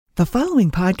The following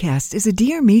podcast is a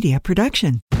Dear Media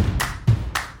production.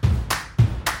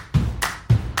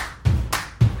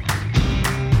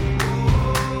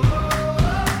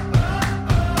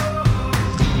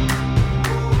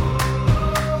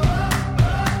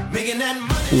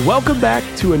 Welcome back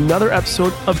to another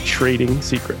episode of Trading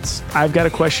Secrets. I've got a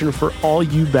question for all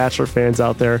you Bachelor fans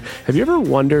out there. Have you ever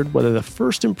wondered whether the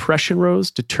first impression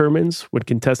rose determines when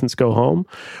contestants go home,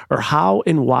 or how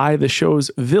and why the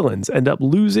show's villains end up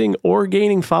losing or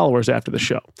gaining followers after the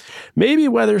show? Maybe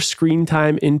whether screen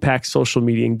time impacts social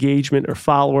media engagement or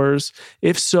followers.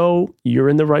 If so, you're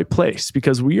in the right place,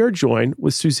 because we are joined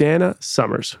with Susanna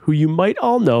Summers, who you might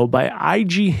all know by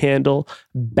IG handle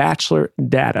Bachelor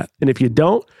Data. And if you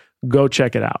don't, go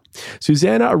check it out.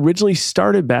 Susanna originally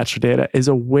started Bachelor Data as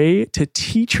a way to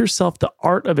teach herself the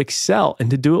art of Excel and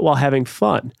to do it while having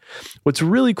fun. What's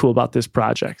really cool about this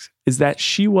project is that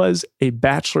she was a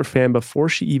Bachelor fan before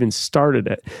she even started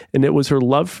it, and it was her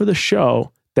love for the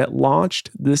show that launched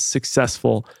this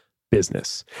successful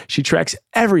business. She tracks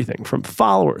everything from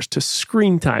followers to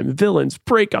screen time, villains,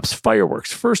 breakups,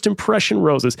 fireworks, first impression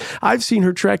roses. I've seen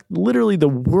her track literally the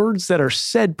words that are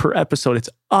said per episode. It's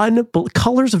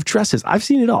colors of dresses. I've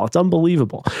seen it all. It's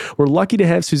unbelievable. We're lucky to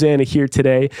have Susanna here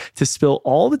today to spill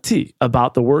all the tea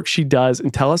about the work she does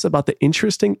and tell us about the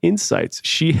interesting insights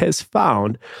she has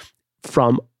found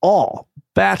from all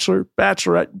Bachelor,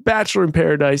 Bachelorette, Bachelor in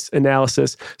Paradise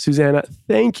analysis. Susanna,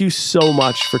 thank you so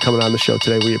much for coming on the show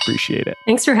today. We appreciate it.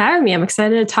 Thanks for having me. I'm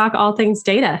excited to talk all things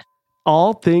data.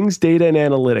 All things data and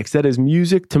analytics. That is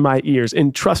music to my ears.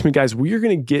 And trust me, guys, we are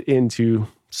going to get into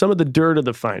some of the dirt of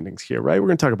the findings here, right? We're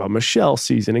going to talk about Michelle's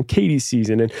season and Katie's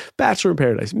season and Bachelor in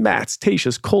Paradise, Matt's,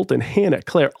 Tayshia's, Colton, Hannah,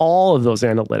 Claire, all of those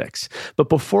analytics. But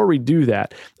before we do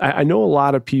that, I know a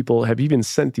lot of people have even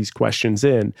sent these questions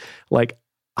in, like,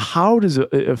 how does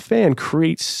a fan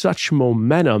create such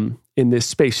momentum in this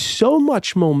space, so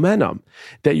much momentum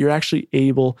that you're actually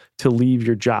able to leave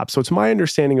your job? So it's my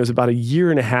understanding it was about a year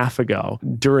and a half ago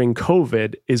during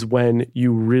COVID is when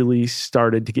you really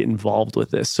started to get involved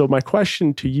with this. So my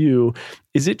question to you,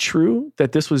 is it true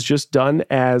that this was just done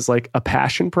as like a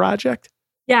passion project?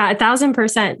 Yeah,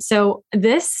 1,000%. So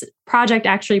this project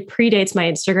actually predates my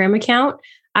Instagram account.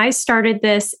 I started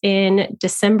this in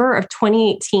December of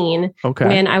 2018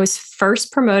 when I was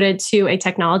first promoted to a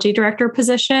technology director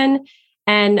position.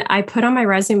 And I put on my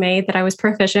resume that I was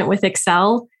proficient with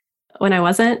Excel when I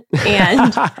wasn't.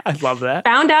 And I love that.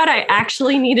 Found out I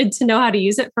actually needed to know how to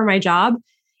use it for my job.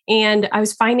 And I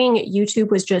was finding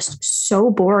YouTube was just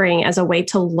so boring as a way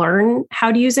to learn how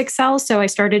to use Excel. So I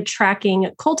started tracking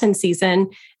Colton's season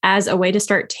as a way to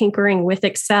start tinkering with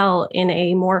Excel in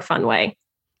a more fun way.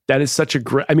 That is such a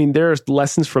great, I mean, there's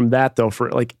lessons from that though, for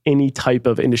like any type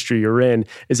of industry you're in,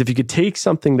 is if you could take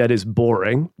something that is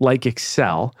boring, like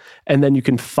Excel, and then you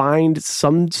can find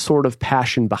some sort of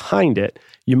passion behind it,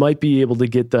 you might be able to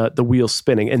get the wheel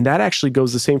spinning. And that actually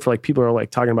goes the same for like people are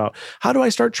like talking about, how do I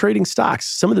start trading stocks?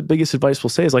 Some of the biggest advice we'll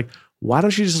say is like, why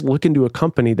don't you just look into a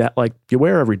company that like you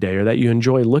wear every day or that you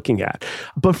enjoy looking at?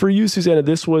 But for you, Susanna,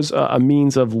 this was a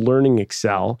means of learning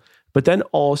Excel, but then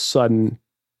all of a sudden,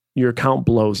 your account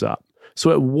blows up.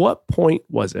 So at what point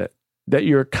was it that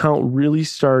your account really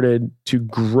started to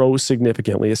grow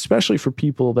significantly, especially for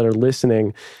people that are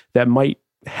listening that might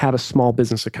have a small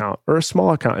business account or a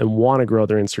small account and want to grow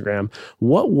their Instagram?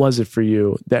 What was it for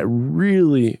you that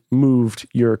really moved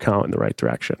your account in the right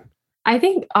direction? I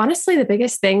think honestly, the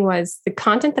biggest thing was the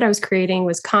content that I was creating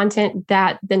was content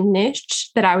that the niche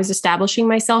that I was establishing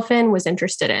myself in was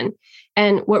interested in.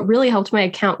 And what really helped my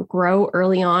account grow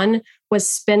early on was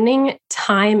spending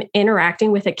time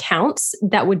interacting with accounts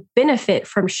that would benefit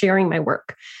from sharing my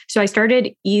work. So I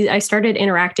started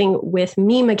interacting with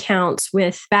meme accounts,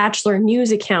 with Bachelor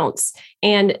news accounts,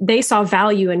 and they saw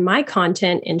value in my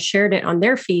content and shared it on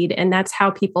their feed. And that's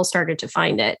how people started to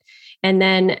find it. And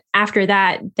then after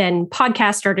that, then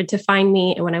podcasts started to find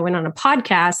me. And when I went on a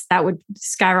podcast, that would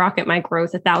skyrocket my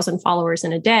growth, 1,000 followers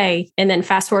in a day. And then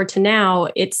fast forward to now,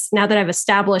 it's now that I've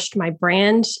established my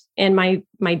brand and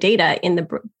my data in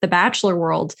the Bachelor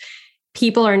world,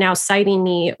 people are now citing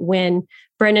me when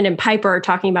Brendan and Piper are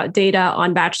talking about data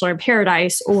on Bachelor in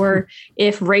Paradise, or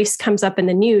if race comes up in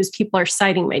the news, people are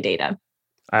citing my data.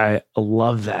 I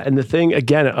love that. And the thing,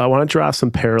 again, I want to draw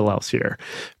some parallels here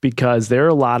because there are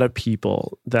a lot of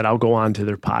people that I'll go on to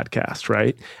their podcast,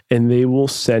 right? And they will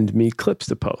send me clips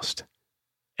to post.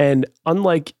 And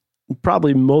unlike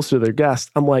probably most of their guests,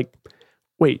 I'm like,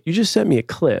 wait, you just sent me a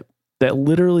clip that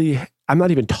literally, I'm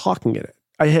not even talking in it.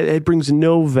 It brings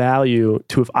no value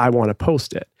to if I want to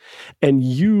post it. And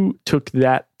you took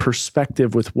that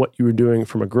perspective with what you were doing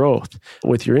from a growth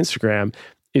with your Instagram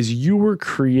is you were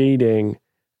creating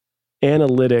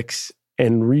analytics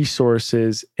and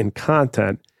resources and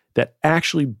content that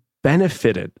actually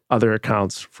benefited other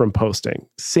accounts from posting.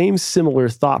 Same similar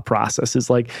thought process is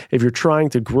like if you're trying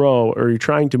to grow or you're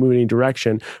trying to move in any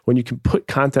direction, when you can put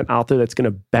content out there that's going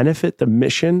to benefit the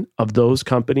mission of those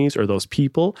companies or those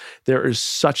people, there is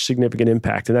such significant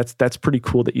impact. And that's pretty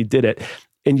cool that you did it.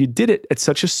 And you did it at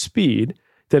such a speed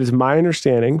that is my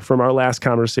understanding from our last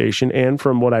conversation and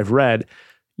from what I've read,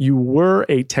 you were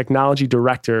a technology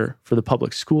director for the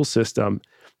public school system,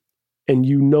 and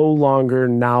you no longer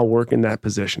now work in that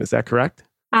position. Is that correct?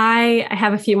 I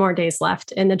have a few more days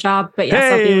left in the job, but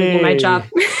yes, I'll be leaving my job.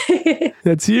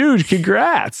 That's huge.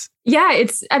 Congrats. Yeah,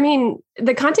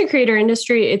 the content creator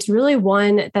industry, it's really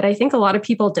one that I think a lot of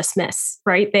people dismiss,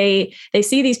 right? They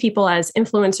see these people as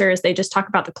influencers. They just talk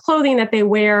about the clothing that they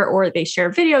wear or they share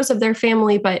videos of their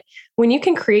family. But when you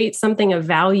can create something of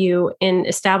value and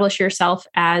establish yourself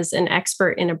as an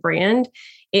expert in a brand,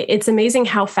 it's amazing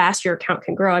how fast your account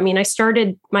can grow. I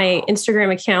started my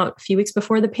Instagram account a few weeks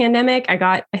before the pandemic. I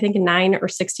got, I think, 9 or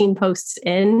 16 posts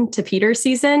into Peter's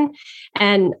season.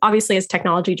 And obviously, as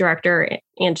technology director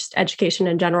and just education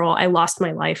in general, I lost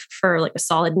my life for like a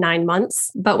solid 9 months.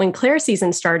 But when Claire's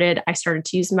season started, I started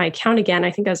to use my account again.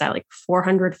 I think I was at like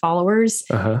 400 followers.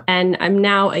 And I'm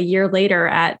now a year later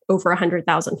at over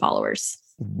 100,000 followers.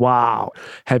 Wow.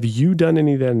 Have you done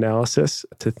any of the analysis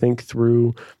to think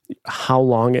through how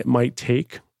long it might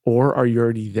take? Or are you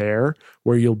already there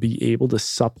where you'll be able to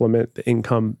supplement the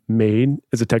income made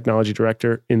as a technology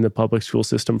director in the public school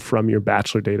system from your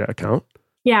Bachelor Data account?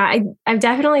 Yeah, I've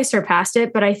definitely surpassed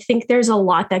it, but I think there's a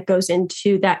lot that goes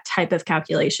into that type of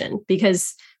calculation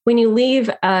because when you leave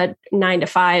a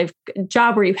 9-to-5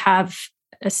 job where you have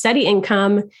a steady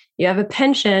income, you have a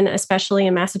pension, especially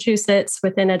in Massachusetts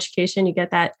within education, you get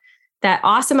that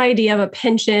awesome idea of a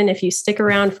pension if you stick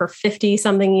around for 50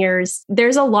 something years.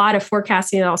 There's a lot of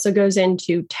forecasting that also goes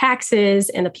into taxes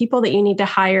and the people that you need to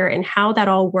hire and how that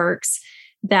all works,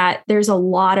 that there's a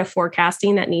lot of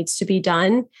forecasting that needs to be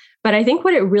done. But I think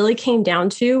what it really came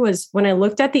down to was when I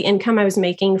looked at the income I was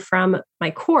making from my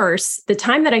course, the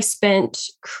time that I spent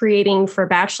creating for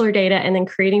Bachelor Data and then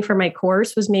creating for my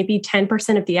course was maybe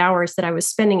 10% of the hours that I was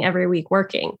spending every week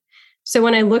working. So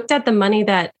when I looked at the money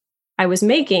that I was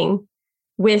making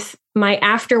with my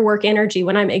after work energy,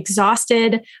 when I'm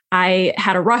exhausted, I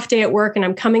had a rough day at work and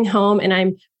I'm coming home and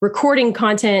I'm recording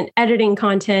content, editing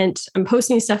content, I'm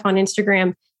posting stuff on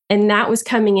Instagram, and that was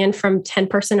coming in from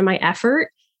 10% of my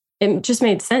effort, it just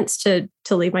made sense to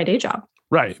leave my day job.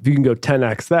 Right. If you can go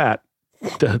 10x that,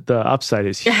 the upside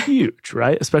is huge,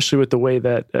 right? Especially with the way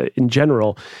that in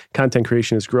general, content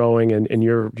creation is growing and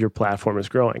your platform is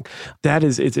growing.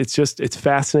 It's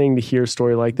fascinating to hear a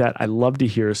story like that. I love to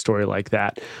hear a story like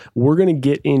that. We're going to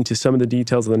get into some of the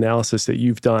details of the analysis that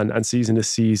you've done on season to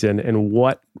season and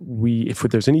if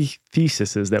there's any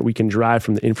theses that we can drive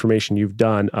from the information you've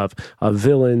done of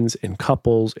villains and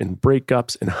couples and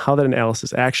breakups and how that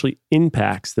analysis actually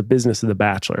impacts the business of The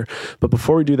Bachelor. But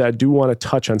before we do that, I do want to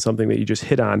touch on something that you just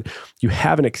hit on. You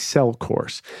have an Excel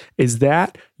course. Is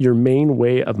that your main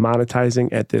way of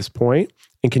monetizing at this point?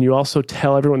 And can you also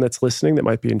tell everyone that's listening that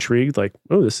might be intrigued, like,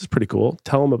 oh, this is pretty cool.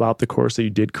 Tell them about the course that you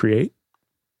did create.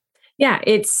 Yeah,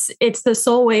 it's the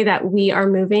sole way that we are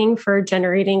moving for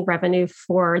generating revenue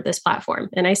for this platform.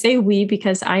 And I say we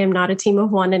because I am not a team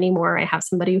of one anymore. I have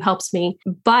somebody who helps me.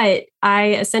 But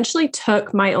I essentially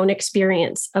took my own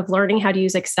experience of learning how to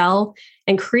use Excel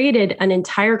and created an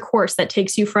entire course that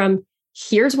takes you from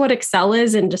here's what Excel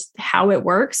is and just how it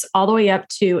works, all the way up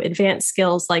to advanced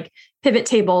skills like pivot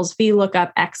tables,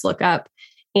 VLOOKUP, XLOOKUP.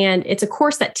 And it's a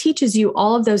course that teaches you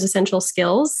all of those essential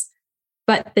skills,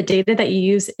 but the data that you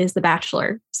use is The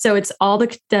Bachelor. So it's all the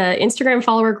Instagram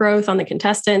follower growth on the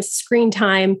contestants, screen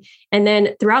time. And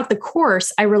then throughout the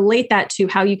course, I relate that to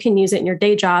how you can use it in your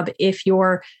day job if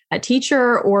you're a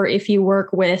teacher or if you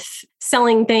work with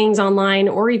selling things online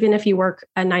or even if you work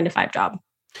a 9-to-5 job.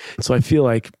 So I feel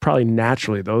like probably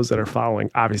naturally those that are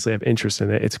following obviously have interest in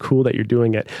it. It's cool that you're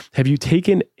doing it. Have you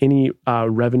taken any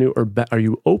revenue or are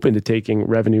you open to taking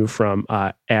revenue from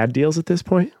ad deals at this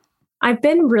point? I've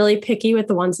been really picky with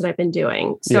the ones that I've been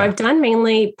doing. So I've done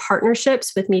mainly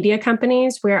partnerships with media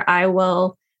companies where I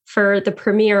will, for the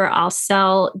premiere, I'll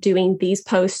sell doing these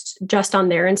posts just on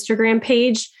their Instagram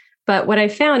page. But what I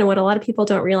found and what a lot of people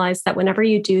don't realize that whenever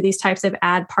you do these types of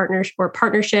ad partners or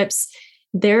partnerships,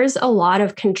 there's a lot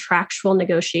of contractual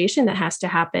negotiation that has to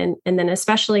happen. And then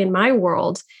especially in my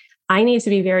world, I need to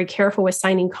be very careful with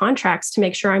signing contracts to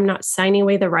make sure I'm not signing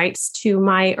away the rights to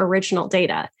my original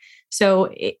data.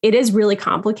 So it is really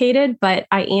complicated, but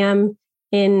I am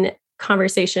in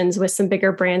conversations with some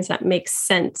bigger brands that make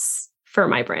sense for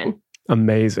my brand.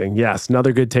 Amazing. Yes.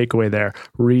 Another good takeaway there.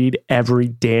 Read every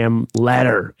damn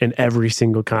letter in every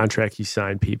single contract you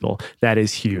sign, people. That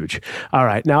is huge. All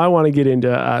right. Now I want to get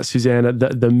into, Susanna,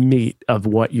 the meat of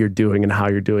what you're doing and how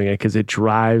you're doing it, because it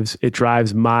drives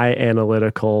my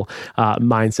analytical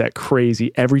mindset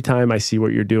crazy every time I see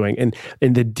what you're doing. And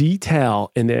the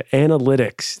detail and the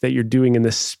analytics that you're doing and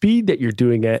the speed that you're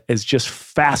doing it is just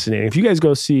fascinating. If you guys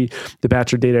go see the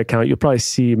Bachelor Data account, you'll probably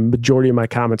see majority of my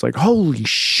comments like, holy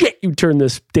shit, you turn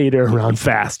this data around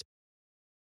fast.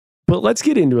 But let's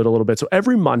get into it a little bit. So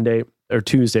every Monday or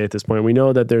Tuesday at this point, we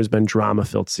know that there's been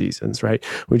drama-filled seasons, right?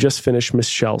 We just finished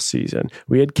Michelle's season.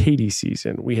 We had Katie's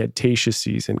season. We had Tayshia's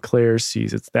season, Claire's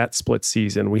season. It's that split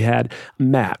season. We had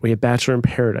Matt. We had Bachelor in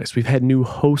Paradise. We've had new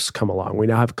hosts come along. We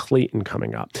now have Clayton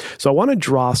coming up. So I want to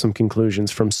draw some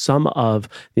conclusions from some of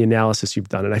the analysis you've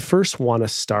done. And I first want to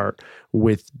start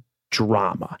with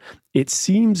drama. It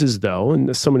seems as though, and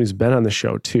as someone who's been on the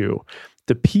show too,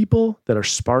 the people that are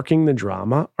sparking the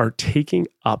drama are taking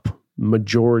up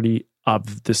majority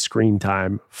of the screen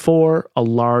time for a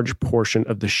large portion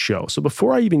of the show. So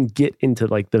before I even get into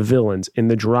like the villains in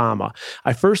the drama,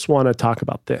 I first want to talk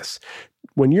about this.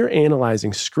 When you're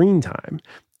analyzing screen time,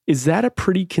 is that a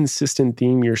pretty consistent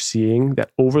theme you're seeing,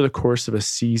 that over the course of a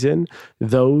season,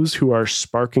 those who are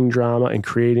sparking drama and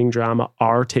creating drama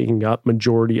are taking up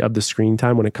majority of the screen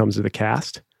time when it comes to the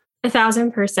cast?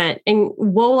 1,000%. And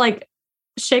we'll like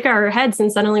shake our heads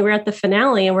and suddenly we're at the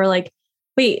finale and we're like,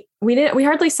 wait, we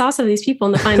hardly saw some of these people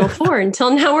in the final four until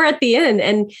now we're at the end.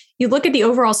 And you look at the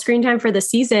overall screen time for the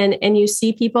season and you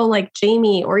see people like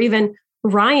Jamie or even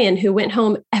Ryan, who went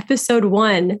home episode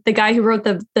 1, the guy who wrote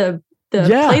the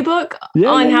playbook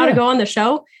on how to go on the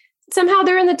show. Somehow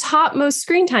they're in the top most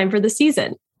screen time for the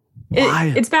season.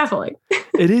 It's baffling.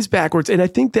 It is backwards. And I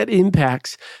think that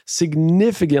impacts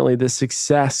significantly the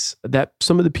success that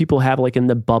some of the people have like in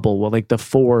the bubble, well, like the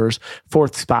fourth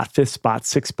spot, fifth spot,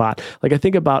 sixth spot. Like I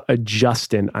think about a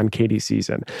Justin on Katie's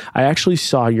season. I actually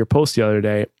saw your post the other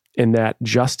day in that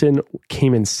Justin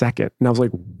came in second. And I was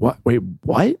like, what? Wait,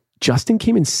 what? Justin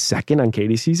came in second on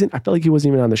Katie's season? I felt like he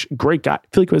wasn't even on the show. Great guy. I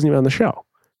feel like he wasn't even on the show.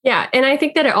 Yeah. And I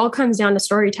think that it all comes down to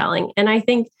storytelling. And I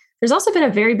think there's also been a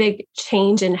very big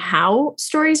change in how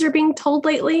stories are being told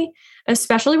lately,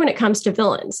 especially when it comes to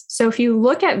villains. So if you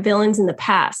look at villains in the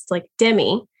past, like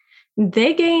Demi,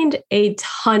 they gained a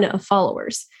ton of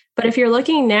followers. But if you're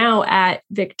looking now at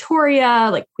Victoria,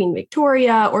 like Queen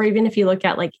Victoria, or even if you look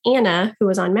at like Anna, who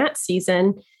was on Matt's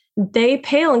season, they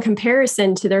pale in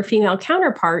comparison to their female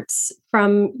counterparts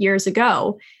from years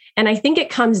ago. And I think it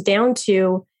comes down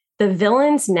to the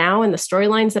villains now and the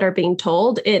storylines that are being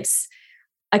told. It's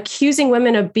accusing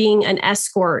women of being an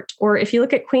escort. Or if you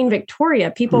look at Queen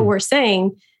Victoria, people were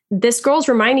saying, this girl's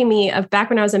reminding me of back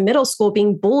when I was in middle school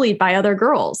being bullied by other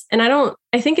girls. And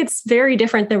I think it's very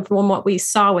different than from what we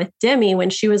saw with Demi when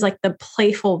she was like the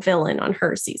playful villain on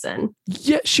her season.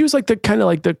 Yeah, she was like the kind of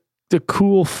like the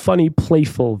cool, funny,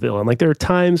 playful villain. Like there are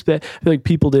times that I feel like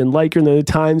people didn't like her, and there are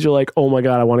times you're like, oh my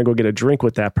God, I want to go get a drink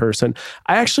with that person.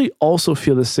 I actually also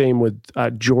feel the same with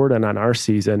Jordan on our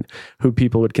season, who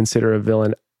people would consider a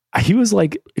villain. He was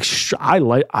like,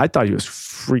 I thought he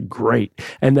was great.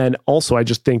 And then also I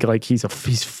just think like he's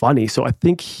funny. So I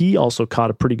think he also caught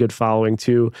a pretty good following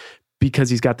too, because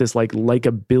he's got this like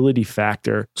likability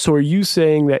factor. So are you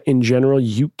saying that in general,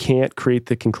 you can't create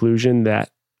the conclusion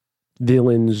that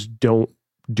villains don't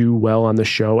do well on the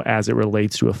show as it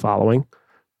relates to a following?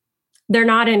 They're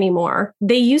not anymore.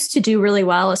 They used to do really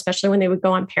well, especially when they would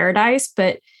go on Paradise.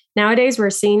 But nowadays we're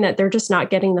seeing that they're just not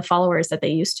getting the followers that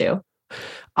they used to.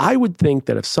 I would think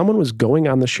that if someone was going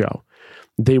on the show,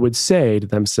 they would say to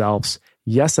themselves,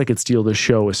 yes, I could steal the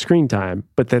show with screen time,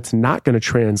 but that's not going to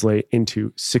translate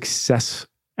into success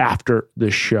after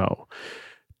the show.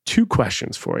 2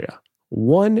 questions for you.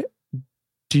 1,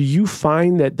 do you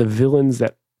find that the villains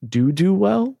that do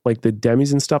well, like the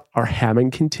Demis and stuff, are having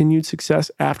continued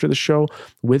success after the show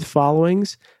with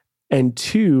followings? And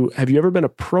 2, have you ever been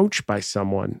approached by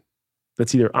someone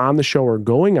that's either on the show or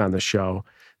going on the show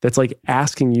that's like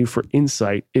asking you for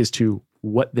insight as to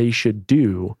what they should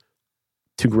do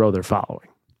to grow their following?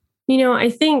 You know,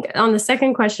 I think on the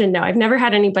second question, no, I've never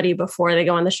had anybody before they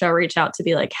go on the show reach out to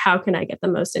be like, how can I get the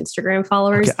most Instagram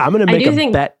followers? Okay, I'm going to make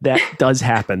a bet that does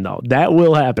happen though. That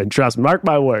will happen. Trust me, mark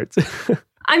my words.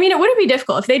 I mean, it wouldn't be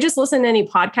difficult. If they just listen to any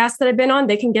podcast that I've been on,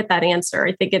 they can get that answer.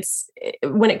 I think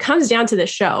when it comes down to the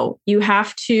show, you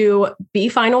have to be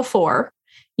Final Four.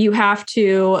 You have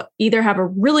to either have a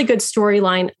really good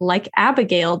storyline like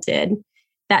Abigail did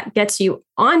that gets you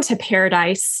onto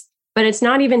Paradise, But it's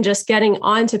not even just getting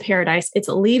onto Paradise, it's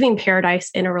leaving Paradise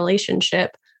in a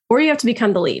relationship, or you have to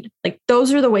become the lead. Like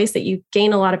those are the ways that you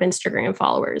gain a lot of Instagram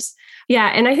followers. Yeah.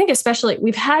 And I think especially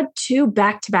we've had 2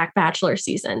 back-to-back Bachelor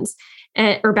seasons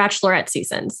or Bachelorette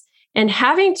seasons. And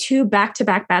having 2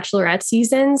 back-to-back Bachelorette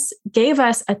seasons gave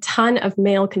us a ton of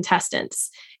male contestants.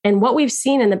 And what we've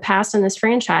seen in the past in this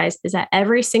franchise is that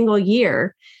every single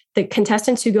year, the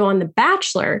contestants who go on The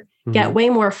Bachelor get way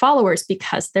more followers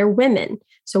because they're women.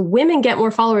 So women get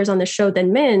more followers on the show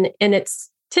than men. And it's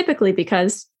typically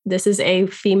because this is a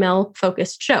female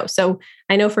focused show. So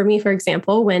I know for me, for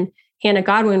example, when Hannah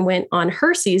Godwin went on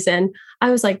her season,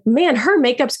 I was like, man, her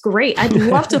makeup's great. I'd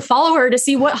love to follow her to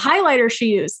see what highlighter she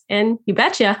used. And you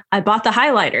betcha, I bought the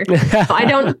highlighter. So I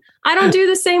don't do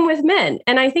the same with men.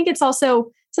 And I think it's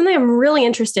also something I'm really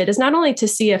interested is not only to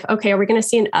see if, okay, are we going to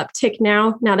see an uptick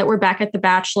now that we're back at The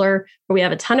Bachelor, where we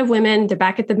have a ton of women, they're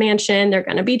back at the mansion, they're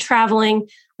going to be traveling.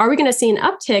 Are we going to see an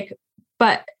uptick?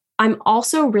 But I'm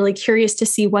also really curious to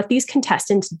see what these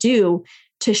contestants do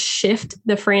to shift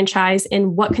the franchise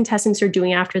and what contestants are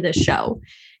doing after this show.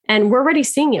 And we're already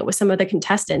seeing it with some of the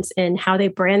contestants and how they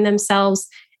brand themselves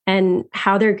and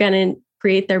how they're going to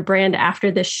create their brand after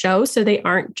this show so they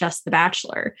aren't just The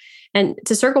Bachelor. And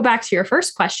to circle back to your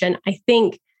first question, I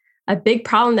think a big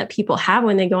problem that people have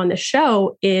when they go on the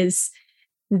show is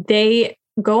they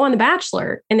go on The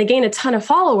Bachelor and they gain a ton of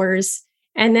followers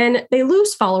and then they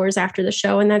lose followers after the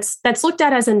show. And that's looked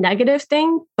at as a negative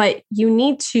thing, but you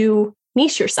need to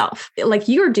niche yourself like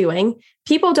you're doing.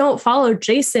 People don't follow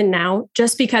Jason now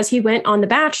just because he went on The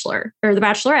Bachelor or The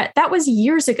Bachelorette. That was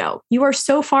years ago. You are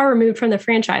so far removed from the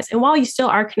franchise. And while you still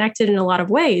are connected in a lot of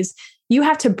ways, you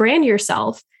have to brand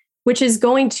yourself, which is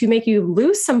going to make you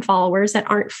lose some followers that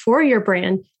aren't for your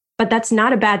brand, but that's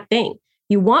not a bad thing.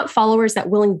 You want followers that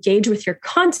will engage with your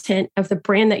content of the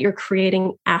brand that you're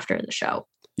creating after the show.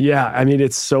 Yeah, I mean,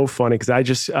 it's so funny because I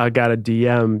just got a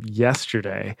DM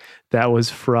yesterday that was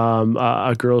from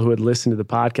a girl who had listened to the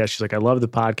podcast. She's like, I love the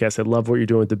podcast. I love what you're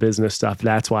doing with the business stuff.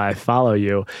 That's why I follow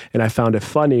you. And I found it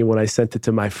funny when I sent it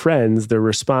to my friends, their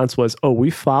response was, oh, we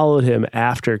followed him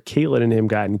after Caitlin and him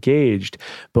got engaged,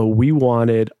 but we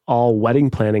wanted all wedding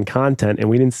planning content and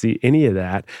we didn't see any of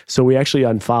that. So we actually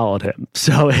unfollowed him.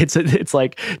 So it's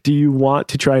like, do you want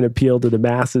to try and appeal to the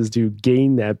masses to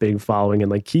gain that big following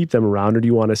and like keep them around, or do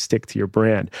you want to stick to your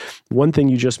brand? One thing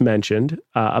you just mentioned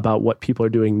about what people are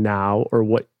doing now or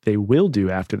what they will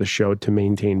do after the show to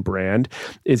maintain brand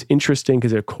is interesting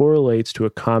because it correlates to a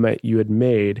comment you had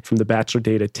made from the Bachelor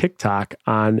Data TikTok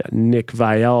on Nick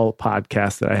Viall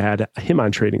podcast that I had him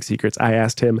on Trading Secrets. I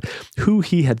asked him who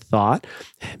he had thought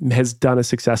has done a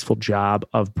successful job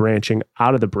of branching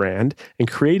out of the brand and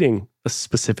creating a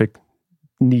specific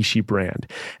niche brand.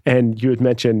 And you had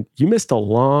mentioned you missed a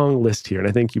long list here. And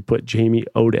I think you put Jamie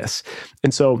Otis.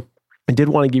 And so I did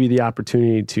want to give you the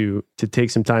opportunity to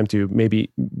take some time to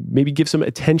maybe give some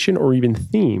attention or even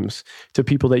themes to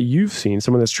people that you've seen,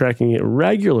 someone that's tracking it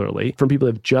regularly, from people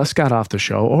that have just got off the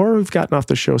show or who've gotten off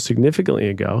the show significantly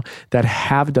ago that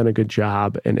have done a good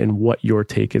job, and what your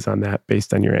take is on that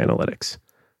based on your analytics.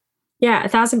 Yeah,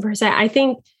 1,000%. I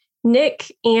think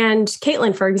Nick and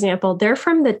Caitlin, for example, they're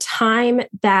from the time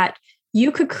that you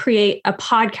could create a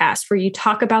podcast where you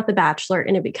talk about The Bachelor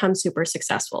and it becomes super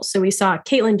successful. So we saw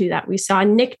Caitlin do that. We saw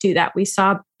Nick do that. We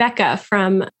saw Becca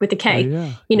with the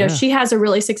K. She has a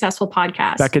really successful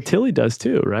podcast. Becca Tilley does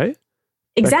too, right?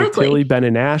 Exactly. Becca Tilley, Ben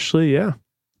and Ashley, yeah.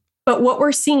 But what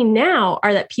we're seeing now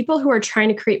are that people who are trying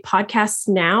to create podcasts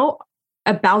now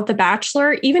about The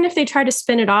Bachelor, even if they try to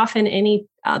spin it off in any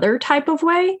other type of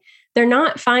way, they're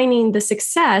not finding the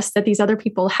success that these other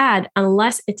people had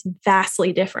unless it's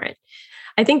vastly different.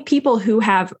 I think people who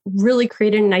have really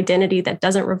created an identity that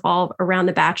doesn't revolve around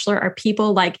The Bachelor are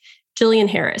people like Jillian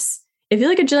Harris. If you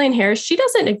look at Jillian Harris, she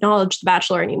doesn't acknowledge The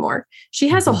Bachelor anymore. She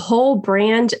has a whole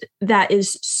brand that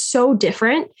is so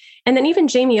different. And then even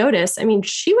Jamie Otis, I mean,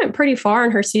 she went pretty far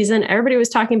in her season. Everybody was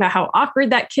talking about how awkward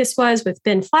that kiss was with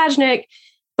Ben Flajnik.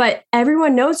 But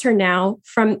everyone knows her now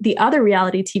from the other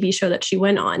reality TV show that she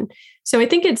went on. So I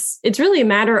think it's really a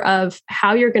matter of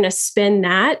how you're going to spin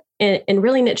that and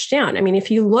really niche down. I mean, if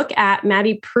you look at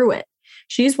Maddie Pruitt,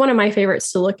 she's one of my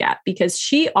favorites to look at because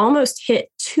she almost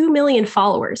hit 2 million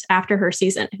followers after her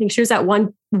season. I think she was at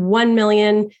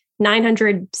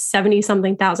 1,970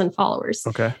 something thousand followers.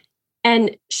 Okay.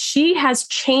 And she has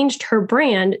changed her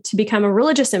brand to become a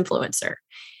religious influencer.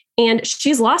 And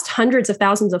she's lost hundreds of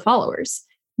thousands of followers.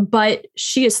 But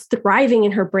she is thriving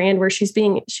in her brand where she's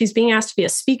being asked to be a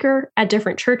speaker at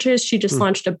different churches. She just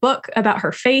launched a book about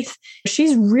her faith.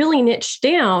 She's really niched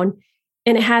down,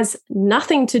 and it has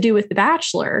nothing to do with The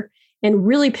Bachelor. and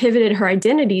really pivoted her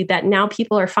identity that now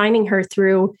people are finding her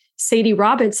through Sadie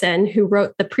Robinson, who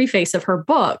wrote the preface of her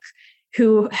book,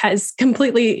 who is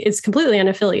completely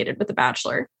unaffiliated with The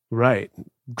Bachelor. Right.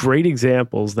 Great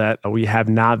examples that we have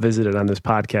not visited on this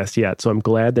podcast yet. So I'm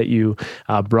glad that you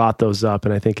brought those up,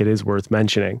 and I think it is worth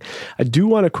mentioning. I do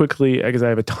want to quickly, because I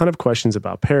have a ton of questions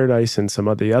about Paradise and some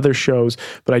of the other shows,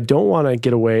 but I don't want to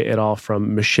get away at all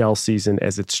from Michelle's season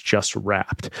as it's just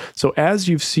wrapped. So as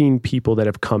you've seen people that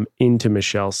have come into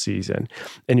Michelle's season,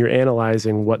 and you're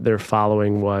analyzing what their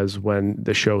following was when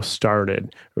the show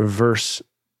started versus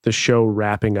the show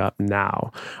wrapping up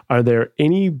now, are there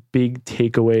any big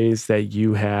takeaways that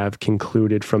you have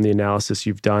concluded from the analysis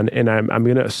you've done? And I'm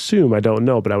going to assume, I don't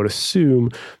know, but I would assume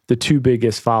the two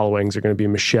biggest followings are going to be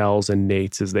Michelle's and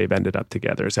Nate's as they've ended up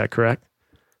together. Is that correct?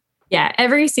 Yeah,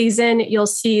 every season you'll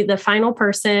see the final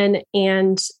person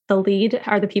and the lead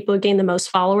are the people who gain the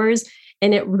most followers.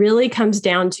 And it really comes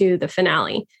down to the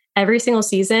finale. Every single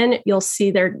season, you'll see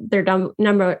their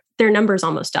numbers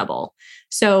almost double.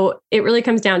 So it really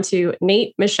comes down to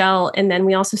Nate, Michelle, and then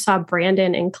we also saw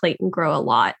Brandon and Clayton grow a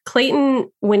lot. Clayton,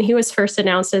 when he was first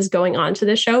announced as going on to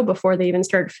the show before they even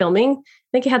started filming, I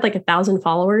think he had like 1,000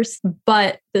 followers.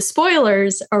 But the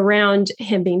spoilers around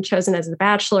him being chosen as the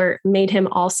Bachelor made him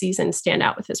all season stand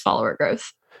out with his follower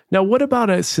growth. Now, what about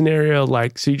a scenario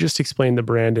like, so you just explained the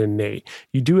Brandon and Nate.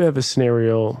 You do have a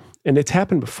scenario, and it's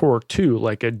happened before too,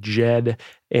 like a Jed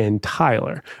and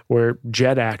Tyler, where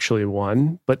Jed actually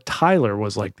won, but Tyler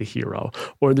was like the hero.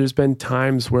 Or there's been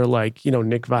times where like,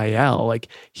 Nick Viall, like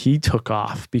he took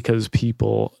off because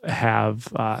people have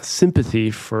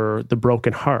sympathy for the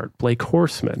broken heart. Blake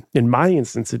Horseman. In my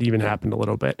instance, it even happened a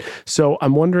little bit. So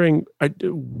I'm wondering,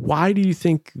 why do you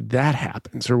think that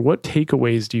happens? Or what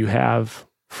takeaways do you have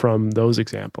from those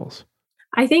examples?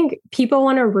 I think people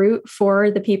want to root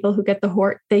for the people who get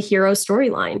the hero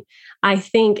storyline. I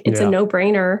think it's a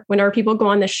no-brainer. Whenever people go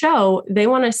on the show, they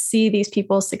want to see these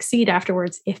people succeed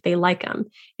afterwards if they like them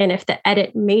and if the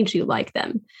edit made you like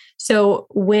them. So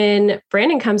when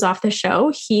Brandon comes off the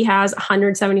show, he has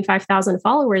 175,000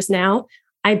 followers now.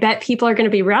 I bet people are going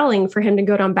to be rallying for him to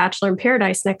go on Bachelor in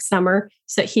Paradise next summer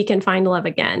so that he can find love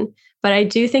again. But I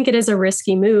do think it is a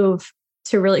risky move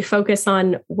to really focus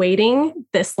on waiting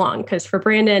this long. Because for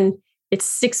Brandon, it's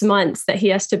 6 months that he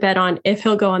has to bet on if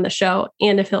he'll go on the show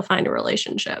and if he'll find a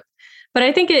relationship. But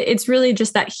I think it's really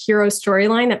just that hero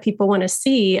storyline that people want to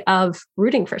see of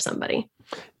rooting for somebody.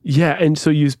 Yeah. And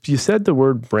so you said the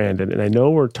word Brandon, and I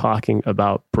know we're talking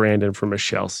about Brandon from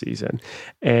Michelle's season.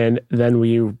 And then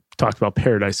we talked about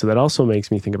Paradise. So that also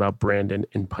makes me think about Brandon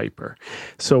and Piper.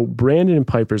 So Brandon and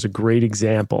Piper is a great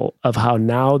example of how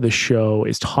now the show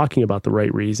is talking about the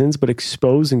right reasons, but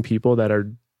exposing people that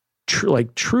are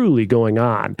truly going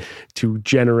on to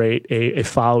generate a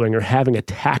following or having a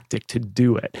tactic to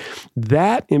do it.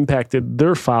 That impacted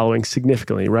their following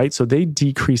significantly, right? So they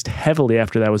decreased heavily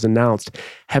after that was announced.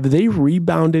 Have they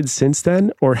rebounded since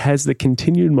then, or has the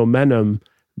continued momentum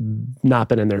not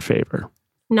been in their favor?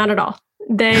 Not at all.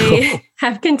 They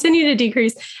have continued to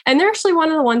decrease, and they're actually one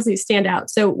of the ones who stand out.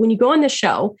 So when you go on the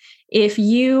show, if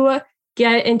you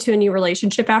get into a new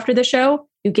relationship after the show,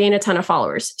 you gain a ton of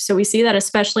followers. So we see that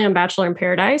especially on Bachelor in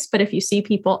Paradise. But if you see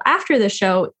people after the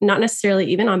show, not necessarily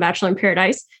even on Bachelor in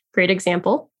Paradise, great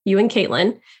example, you and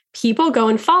Caitlin, people go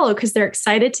and follow because they're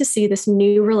excited to see this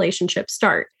new relationship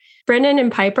start. Brendan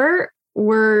and Piper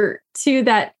were two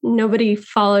that nobody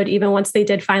followed even once they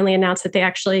did finally announce that they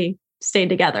actually stayed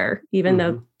together, even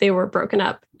though they were broken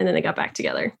up and then they got back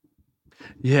together.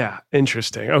 Yeah,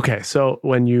 interesting. Okay, so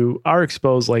when you are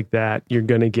exposed like that, you're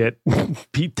going to get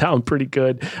beat down pretty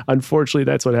good. Unfortunately,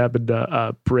 that's what happened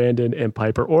to Brandon and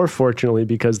Piper, or fortunately,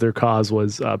 because their cause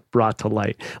was brought to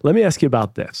light. Let me ask you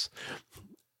about this.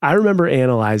 I remember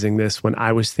analyzing this when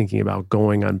I was thinking about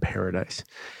going on Paradise.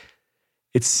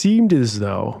 It seemed as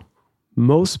though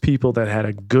most people that had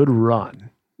a good run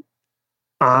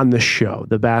on the show,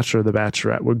 The Bachelor, The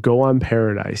Bachelorette, would go on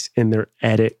Paradise and their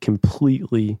edit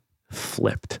completely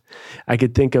flipped. I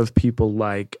could think of people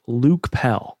like Luke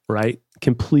Pell, right?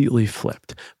 Completely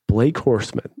flipped. Blake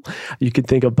Horseman. You could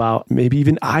think about maybe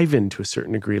even Ivan to a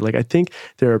certain degree. Like, I think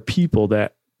there are people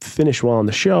that finish well on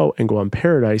the show and go on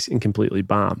Paradise and completely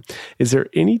bomb. Is there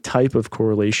any type of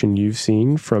correlation you've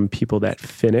seen from people that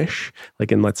finish,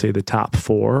 like in, let's say, the top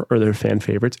 4 or their fan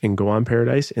favorites, and go on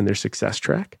Paradise in their success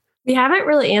track? We haven't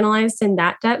really analyzed in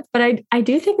that depth, but I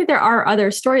do think that there are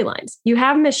other storylines. You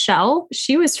have Michelle.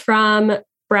 She was from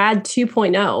Brad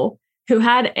 2.0, who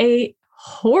had a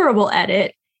horrible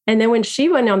edit. And then when she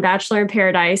went on Bachelor in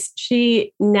Paradise,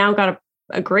 she now got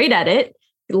a great edit,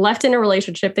 left in a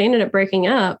relationship. They ended up breaking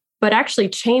up, but actually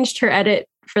changed her edit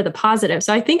for the positive.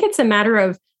 So I think it's a matter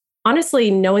of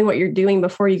honestly knowing what you're doing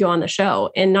before you go on the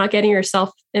show and not getting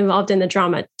yourself involved in the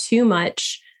drama too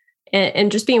much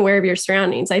and just being aware of your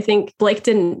surroundings. I think Blake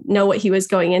didn't know what he was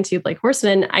going into, Blake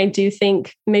Horseman. I do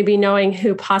think maybe knowing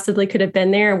who possibly could have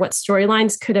been there and what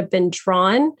storylines could have been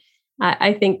drawn,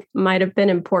 I think might have been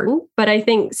important. But I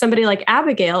think somebody like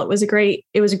Abigail, it was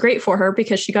great for her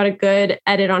because she got a good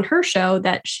edit on her show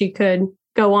that she could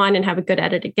go on and have a good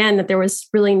edit again, that there was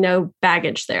really no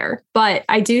baggage there. But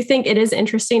I do think it is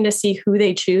interesting to see who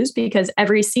they choose because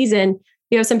every season,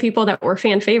 you have some people that were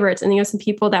fan favorites and you have some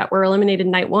people that were eliminated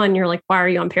night one. You're like, why are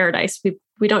you on Paradise?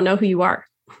 We don't know who you are.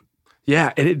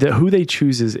 Yeah, who they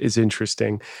choose is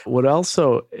interesting. What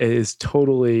also is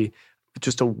totally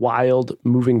just a wild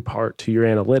moving part to your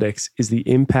analytics is the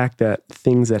impact that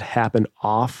things that happen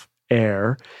off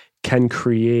air can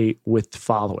create with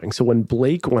following. So when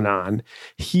Blake went on,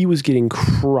 he was getting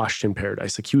crushed in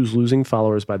Paradise. Like he was losing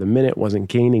followers by the minute, wasn't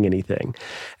gaining anything.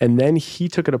 And then he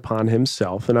took it upon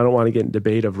himself, and I don't want to get in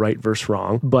debate of right versus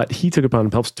wrong, but he took it upon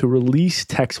himself to release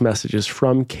text messages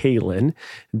from Kaylin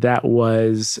that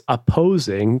was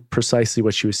opposing precisely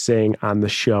what she was saying on the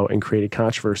show and created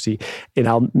controversy.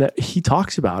 And he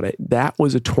talks about it. That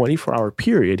was a 24-hour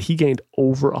period. He gained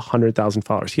over 100,000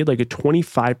 followers. He had like a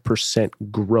 25%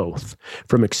 growth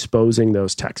from exposing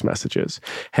those text messages.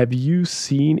 Have you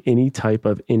seen any type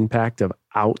of impact of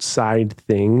outside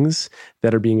things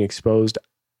that are being exposed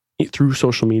through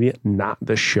social media, not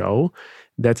the show,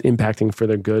 that's impacting for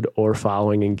the good or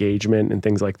following engagement and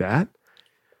things like that?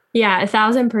 Yeah,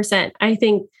 1,000%. I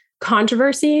think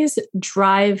controversies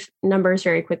drive numbers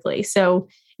very quickly. So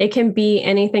it can be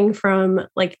anything from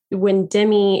like when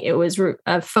Demi, it was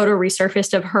a photo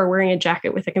resurfaced of her wearing a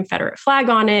jacket with a Confederate flag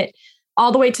on it,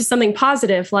 all the way to something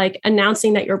positive, like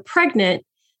announcing that you're pregnant.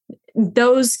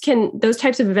 Those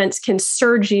types of events can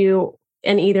surge you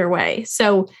in either way.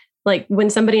 So like when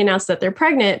somebody announced that they're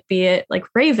pregnant, be it like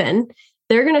Raven,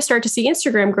 they're going to start to see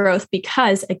Instagram growth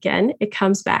because again, it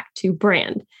comes back to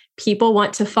brand. People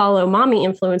want to follow mommy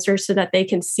influencers so that they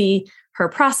can see her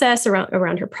process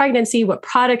around her pregnancy. What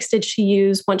products did she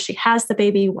use once she has the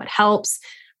baby? What helps?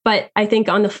 But I think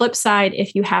on the flip side,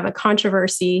 if you have a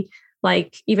controversy,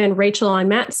 like even Rachel on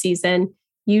Matt's season,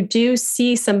 you do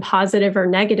see some positive or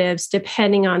negatives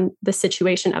depending on the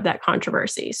situation of that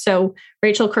controversy. So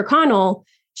Rachel Kirkconnell,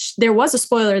 there was a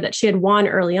spoiler that she had won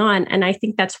early on. And I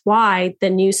think that's why the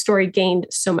news story gained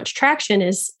so much traction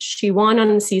is she won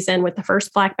on the season with the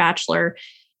first Black Bachelor.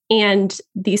 And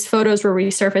these photos were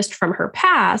resurfaced from her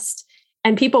past.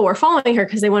 And people were following her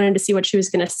because they wanted to see what she was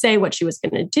going to say, what she was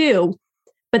going to do.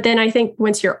 But then I think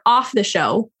once you're off the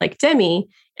show, like Demi,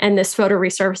 and this photo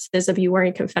resurfaces of you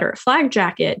wearing a Confederate flag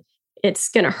jacket, it's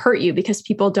going to hurt you because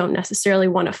people don't necessarily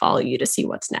want to follow you to see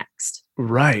what's next.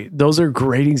 Right. Those are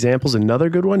great examples. Another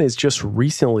good one is just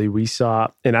recently we saw,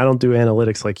 and I don't do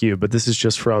analytics like you, but this is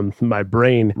just from my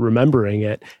brain remembering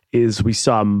it, is we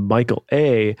saw Michael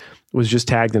A. was just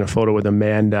tagged in a photo with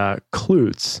Amanda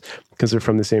Klutz because they're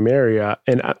from the same area.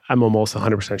 And I'm almost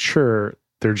 100% sure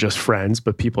they're just friends,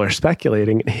 but people are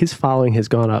speculating. His following has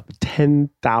gone up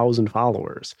 10,000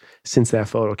 followers since that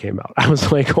photo came out. I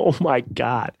was like, oh my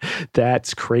God,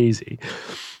 that's crazy.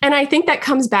 And I think that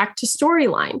comes back to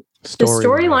storyline. The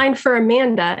storyline for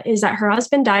Amanda is that her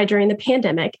husband died during the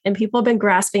pandemic and people have been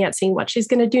grasping at seeing what she's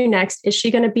going to do next. Is she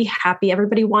going to be happy?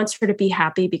 Everybody wants her to be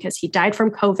happy because he died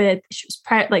from COVID. She was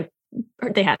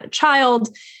they had a child,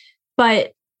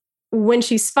 but when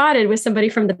she's spotted with somebody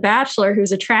from The Bachelor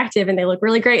who's attractive and they look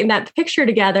really great in that picture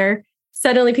together,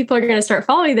 suddenly people are going to start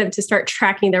following them to start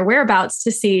tracking their whereabouts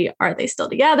to see, are they still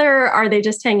together? Are they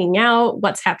just hanging out?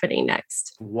 What's happening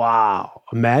next? Wow.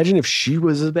 Imagine if she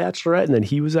was a Bachelorette and then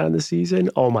he was on the season.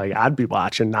 Oh my God, I'd be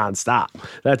watching nonstop.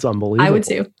 That's unbelievable. I would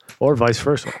too. Or vice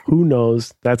versa. Who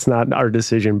knows? That's not our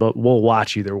decision, but we'll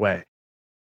watch either way.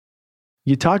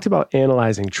 You talked about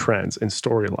analyzing trends and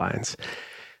storylines.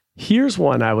 Here's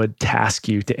one I would task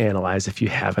you to analyze if you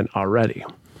haven't already.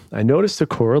 I noticed a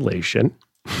correlation.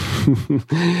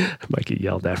 I might get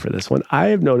yelled at for this one. I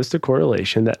have noticed a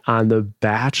correlation that on the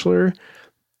Bachelor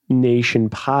Nation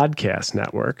podcast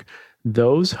network,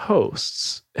 those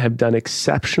hosts have done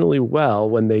exceptionally well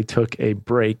when they took a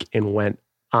break and went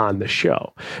on the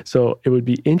show. So it would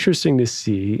be interesting to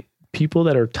see people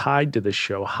that are tied to the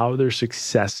show, how their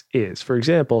success is. For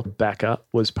example, Becca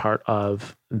was part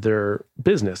of their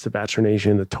business, the Bachelor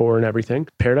Nation, the tour and everything.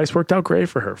 Paradise worked out great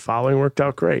for her. Following worked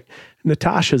out great.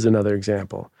 Natasha's another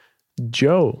example.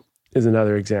 Joe is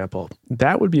another example.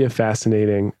 That would be a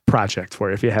fascinating project for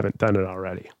you if you haven't done it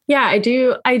already. Yeah, I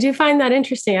do find that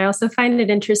interesting. I also find it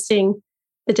interesting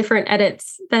the different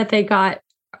edits that they got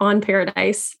on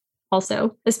Paradise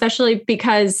also, especially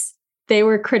because they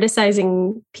were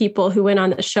criticizing people who went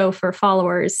on the show for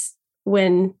followers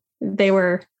when they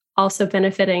were also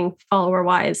benefiting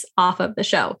follower-wise off of the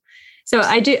show. So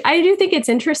I do think it's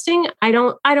interesting. I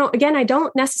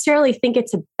don't necessarily think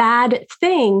it's a bad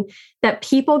thing that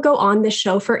people go on the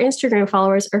show for Instagram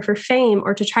followers or for fame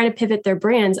or to try to pivot their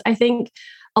brands. I think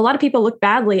a lot of people look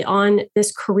badly on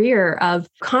this career of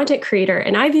content creator.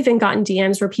 And I've even gotten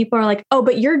DMs where people are like, oh,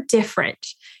 but you're different.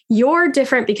 You're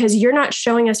different because you're not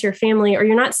showing us your family or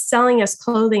you're not selling us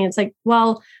clothing. It's like,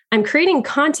 well, I'm creating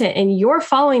content and you're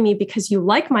following me because you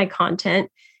like my content.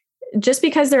 Just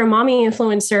because they're a mommy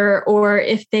influencer or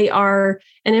if they are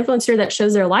an influencer that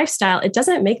shows their lifestyle, it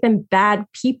doesn't make them bad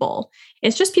people.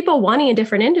 It's just people wanting a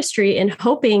different industry and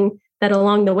hoping that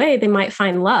along the way they might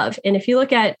find love. And if you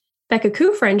look at Becca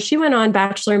Kufrin, she went on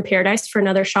Bachelor in Paradise for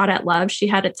another shot at love. She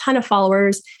had a ton of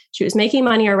followers. She was making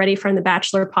money already from the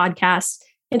Bachelor podcast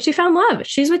and she found love.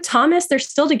 She's with Thomas. They're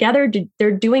still together.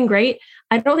 They're doing great.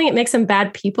 I don't think it makes them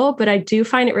bad people, but I do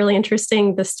find it really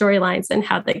interesting, the storylines and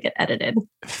how they get edited.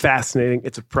 Fascinating.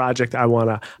 It's a project I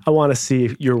want to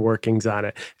see your workings on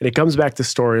it. And it comes back to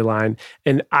storyline.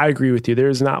 And I agree with you.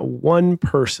 There's not one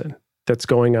person that's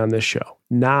going on this show,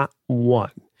 not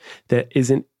one, that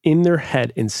isn't in their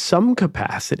head in some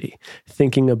capacity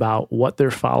thinking about what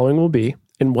their following will be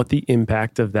and what the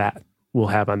impact of that will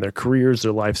have on their careers,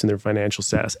 their lives, and their financial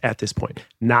status at this point.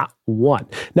 Not one.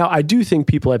 Now, I do think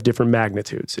people have different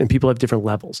magnitudes and people have different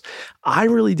levels. I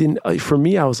really didn't, for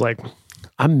me, I was like,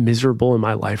 I'm miserable in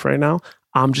my life right now.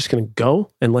 I'm just going to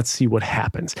go and let's see what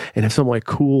happens. And if some like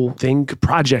cool thing,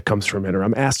 project comes from it, or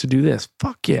I'm asked to do this,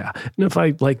 fuck yeah. And if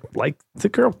I like the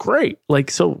girl, great.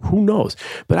 Like, so who knows?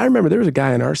 But I remember there was a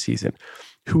guy in our season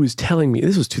who was telling me,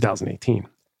 this was 2018,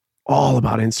 all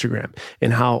about Instagram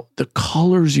and how the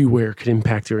colors you wear could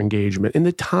impact your engagement and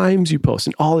the times you post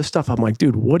and all this stuff. I'm like,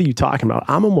 dude, what are you talking about?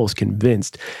 I'm almost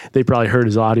convinced they probably heard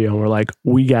his audio and were like,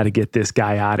 we got to get this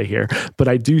guy out of here. But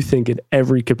I do think in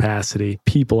every capacity,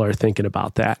 people are thinking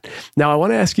about that. Now, I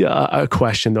want to ask you a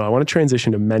question, though. I want to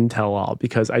transition to Men Tell All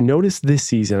because I noticed this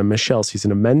season, Michelle's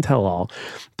season of Men Tell All,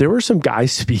 there were some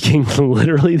guys speaking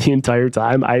literally the entire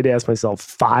time. I had to ask myself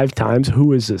 5 times,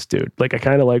 who is this dude? Like, I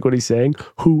kind of like what he's saying.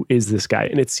 Who is this guy?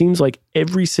 And it seems like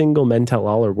every single Men Tell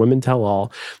All or Women Tell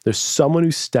All, there's someone who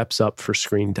steps up for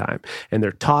screen time and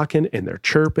they're talking and they're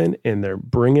chirping and they're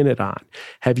bringing it on.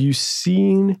 Have you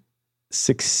seen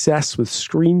success with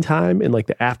screen time in like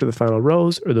the After the Final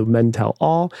Rose or the Men Tell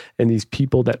All and these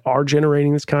people that are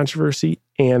generating this controversy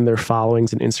and their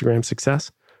followings and Instagram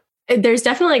success? There's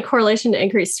definitely a correlation to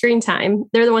increased screen time.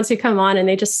 They're the ones who come on and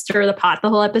they just stir the pot the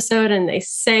whole episode and they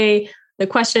say the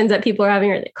questions that people are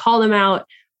having or they call them out,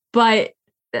 but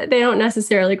they don't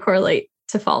necessarily correlate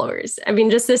to followers. I mean,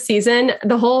 just this season,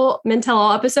 the whole Men Tell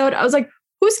All episode, I was like,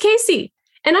 who's Casey?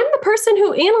 And I'm the person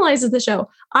who analyzes the show.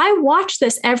 I watch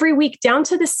this every week down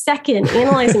to the second,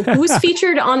 analyzing who's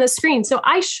featured on the screen. So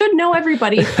I should know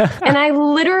everybody. And I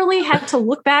literally had to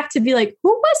look back to be like, who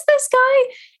was this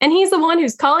guy? And he's the one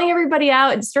who's calling everybody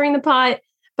out and stirring the pot.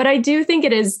 But I do think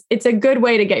it's a good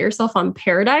way to get yourself on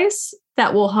Paradise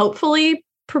that will hopefully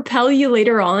propel you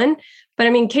later on. But I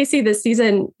mean, Casey, this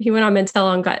season, he went on Men Tell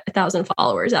All and got 1,000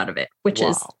 followers out of it, which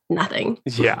is nothing.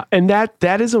 Yeah. And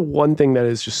that is one thing that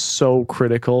is just so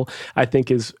critical, I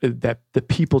think, is that the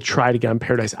people try to get on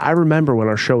Paradise. I remember when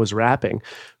our show was wrapping,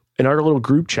 in our little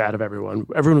group chat of everyone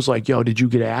was like, yo, did you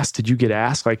get asked? Did you get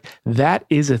asked? Like, that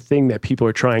is a thing that people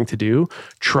are trying to do,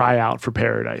 try out for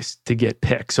Paradise to get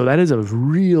picked. So that is a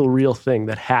real thing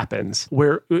that happens,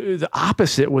 where the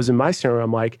opposite was in my scenario.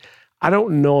 I'm like, I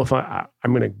don't know if I'm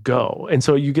going to go. And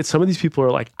so you get some of these people who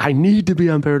are like, I need to be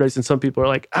on Paradise. And some people are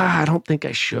like, I don't think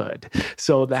I should.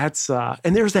 So that's,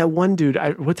 and there's that one dude,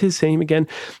 what's his name again?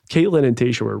 Caitlin and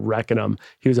Tasha were wrecking him.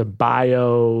 He was a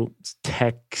biotech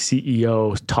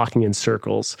CEO talking in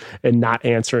circles and not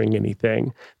answering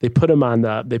anything. They put him on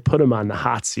the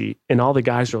hot seat and all the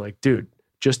guys are like, dude,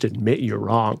 just admit you're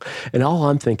wrong. And all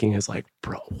I'm thinking is like,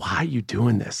 bro, why are you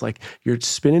doing this? Like, you're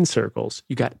spinning circles.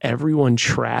 You got everyone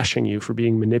trashing you for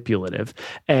being manipulative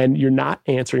and you're not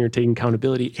answering or taking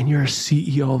accountability. And you're a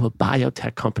CEO of a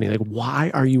biotech company. Like,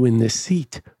 why are you in this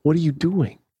seat? What are you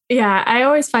doing? Yeah, I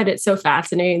always find it so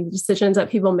fascinating, the decisions that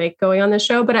people make going on the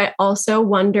show. But I also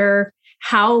wonder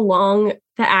how long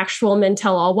the actual Men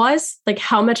Tell All was, like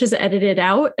how much is edited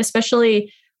out,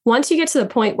 especially once you get to the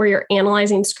point where you're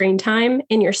analyzing screen time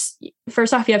and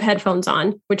first off, you have headphones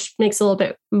on, which makes it a little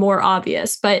bit more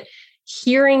obvious, but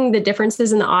hearing the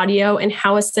differences in the audio and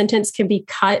how a sentence can be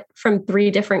cut from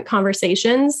 3 different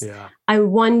conversations, I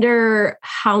wonder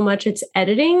how much it's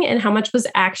editing and how much was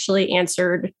actually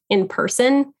answered in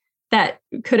person that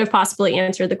could have possibly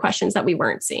answered the questions that we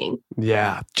weren't seeing.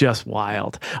 Yeah, just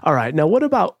wild. All right. Now, what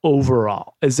about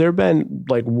overall? Has there been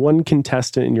like one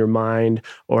contestant in your mind,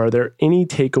 or are there any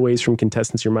takeaways from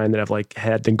contestants in your mind that have like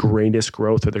had the greatest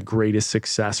growth or the greatest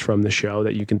success from the show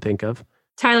that you can think of?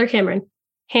 Tyler Cameron,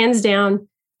 hands down.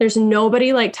 There's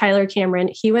nobody like Tyler Cameron.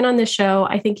 He went on the show.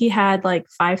 I think he had like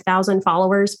 5,000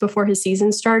 followers before his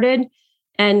season started.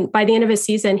 And by the end of his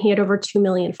season, he had over 2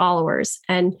 million followers.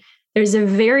 And there's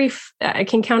I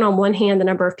can count on one hand the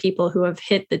number of people who have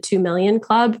hit the 2 million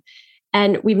club.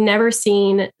 And we've never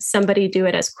seen somebody do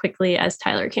it as quickly as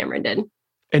Tyler Cameron did.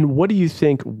 And what do you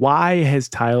think? Why has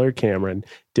Tyler Cameron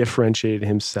differentiated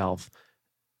himself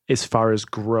as far as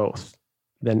growth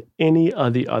than any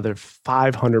of the other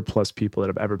 500 plus people that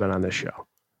have ever been on this show?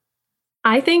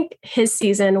 I think his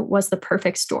season was the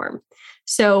perfect storm.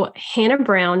 So Hannah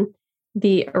Brown,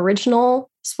 the original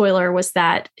spoiler was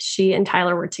that she and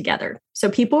Tyler were together. So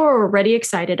people were already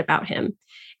excited about him.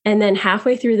 And then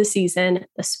halfway through the season,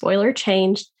 the spoiler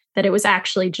changed that it was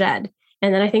actually Jed.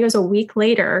 And then I think it was a week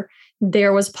later,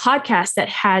 there was a podcast that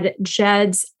had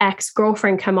Jed's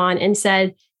ex-girlfriend come on and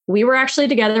said, we were actually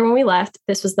together when we left.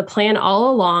 This was the plan all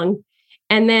along.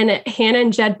 And then Hannah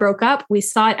and Jed broke up. We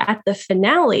saw it at the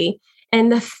finale.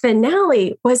 And the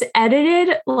finale was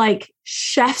edited like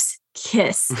chef's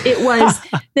kiss. It was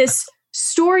this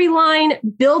storyline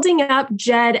building up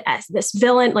Jed as this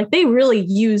villain. Like they really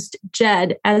used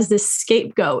Jed as this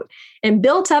scapegoat and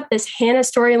built up this Hannah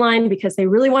storyline because they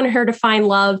really wanted her to find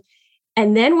love.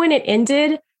 And then when it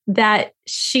ended, that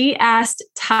she asked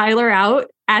Tyler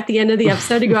out at the end of the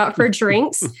episode to go out for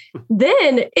drinks.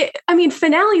 Then,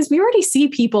 finales, we already see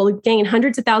people gain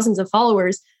hundreds of thousands of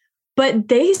followers, but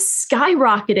they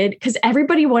skyrocketed because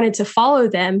everybody wanted to follow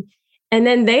them. And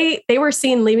then they were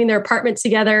seen leaving their apartment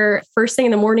together first thing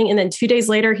in the morning. And then 2 days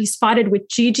later, he's spotted with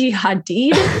Gigi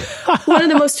Hadid, one of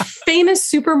the most famous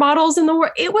supermodels in the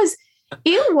world. It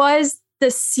was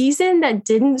the season that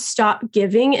didn't stop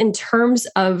giving in terms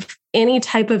of any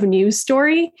type of news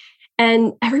story.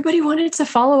 And everybody wanted to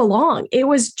follow along. It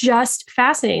was just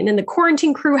fascinating. Then the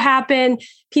quarantine crew happened.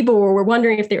 People were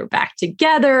wondering if they were back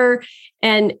together.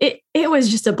 And it was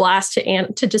just a blast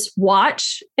to just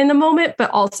watch in the moment, but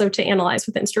also to analyze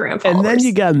with Instagram followers. And then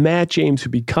you got Matt James, who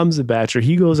becomes a Bachelor.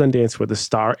 He goes on Dance with a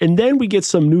Star. And then we get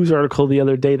some news article the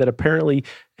other day that apparently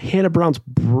Hannah Brown's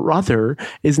brother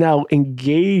is now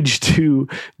engaged to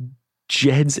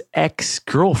Jed's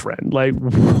ex-girlfriend. Like,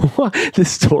 the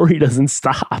story doesn't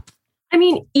stop. I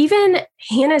mean, even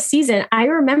Hannah's season, I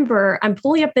remember, I'm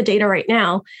pulling up the data right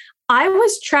now. I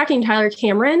was tracking Tyler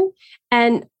Cameron,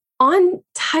 and on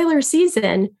Tyler's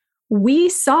season, we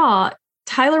saw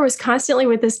Tyler was constantly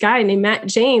with this guy named Matt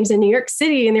James in New York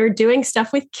City, and they were doing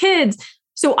stuff with kids.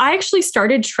 So I actually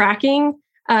started tracking.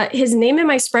 His name in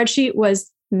my spreadsheet was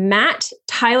Matt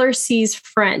Tyler C's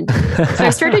friend. So I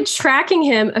started tracking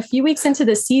him a few weeks into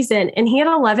the season, and he had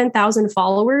 11,000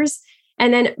 followers.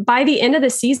 And then by the end of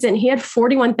the season, he had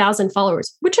 41,000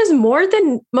 followers, which is more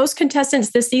than most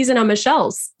contestants this season on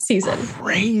Michelle's season.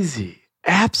 Crazy.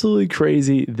 Absolutely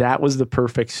crazy. That was the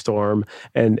perfect storm.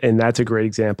 And that's a great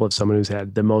example of someone who's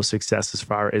had the most success as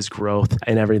far as growth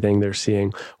and everything they're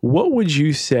seeing. What would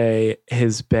you say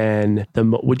has been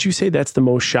would you say that's the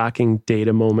most shocking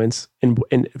data moments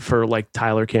in for like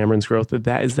Tyler Cameron's growth?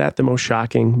 Is that the most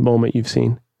shocking moment you've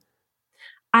seen?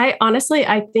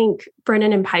 I think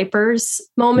Brennan and Piper's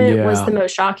moment was the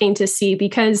most shocking to see,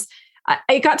 because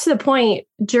it got to the point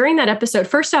during that episode.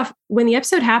 First off, when the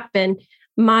episode happened,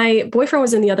 my boyfriend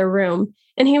was in the other room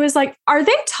and he was like, "Are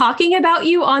they talking about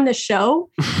you on the show?"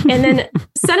 And then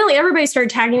suddenly everybody started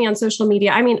tagging me on social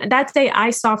media. I mean, that day I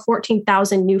saw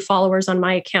 14,000 new followers on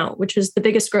my account, which was the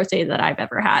biggest growth day that I've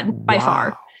ever had by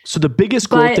far. So the biggest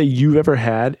growth that you've ever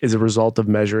had is a result of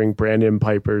measuring Brandon and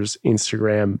Piper's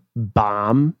Instagram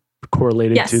bomb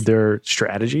correlated to their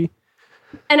strategy?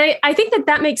 And I think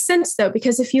that makes sense, though,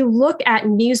 because if you look at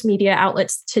news media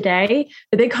outlets today,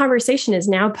 the big conversation is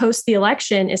now post the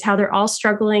election is how they're all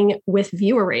struggling with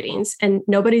viewer ratings, and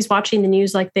nobody's watching the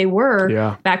news like they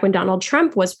were back when Donald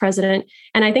Trump was president.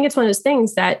 And I think it's one of those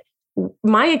things that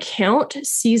my account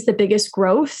sees the biggest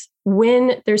growth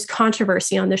when there's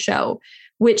controversy on the show,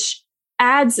 which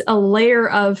adds a layer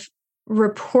of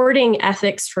reporting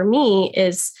ethics for me.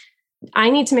 Is I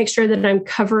need to make sure that I'm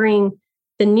covering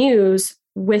the news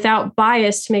without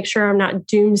bias to make sure I'm not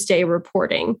doomsday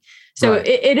reporting. So Right.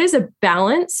 it is a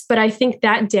balance. But I think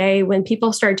that day when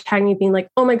people started tagging me being like,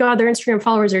 oh my God, their Instagram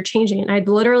followers are changing. And I'd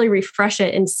literally refresh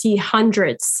it and see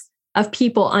hundreds of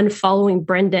people unfollowing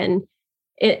Brendan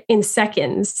in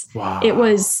seconds. Wow. It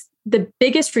was the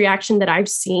biggest reaction that I've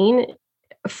seen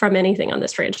from anything on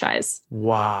this franchise.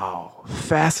 Wow.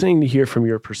 Fascinating to hear from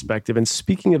your perspective. And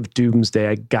speaking of doomsday,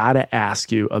 I got to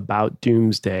ask you about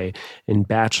doomsday in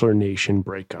Bachelor Nation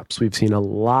breakups. We've seen a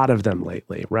lot of them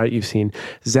lately, right? You've seen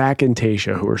Zach and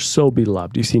Tayshia, who are so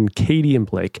beloved. You've seen Katie and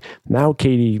Blake. Now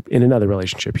Katie in another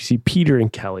relationship. You see Peter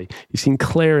and Kelly. You've seen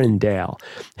Claire and Dale.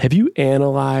 Have you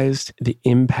analyzed the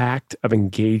impact of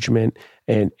engagement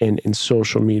and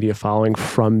social media following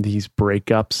from these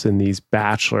breakups and these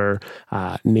Bachelor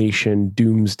Nation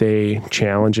doomsday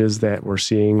challenges that we're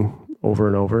seeing over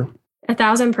and over?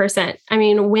 1,000%. I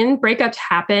mean, when breakups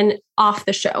happen off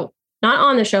the show, not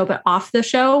on the show, but off the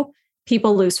show,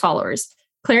 people lose followers.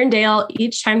 Claire and Dale,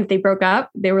 each time that they broke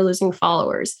up, they were losing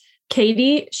followers.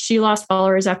 Katie, she lost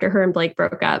followers after her and Blake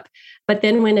broke up. But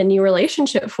then when a new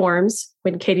relationship forms,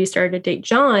 when Katie started to date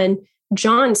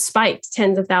John spiked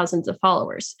tens of thousands of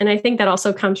followers. And I think that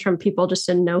also comes from people just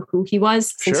didn't know who he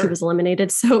was since he was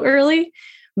eliminated so early.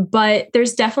 But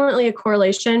there's definitely a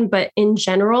correlation. But in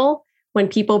general, when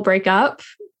people break up,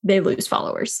 they lose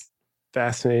followers.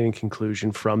 Fascinating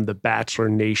conclusion from the Bachelor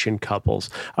Nation couples.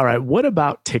 All right, what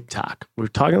about TikTok? We're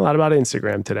talking a lot about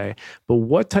Instagram today, but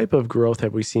what type of growth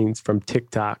have we seen from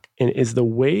TikTok? And is the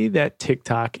way that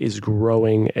TikTok is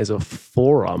growing as a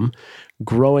forum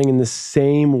growing in the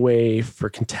same way for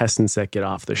contestants that get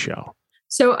off the show?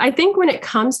 So I think when it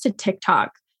comes to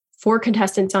TikTok for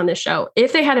contestants on the show,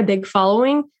 if they had a big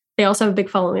following, they also have a big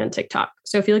following on TikTok.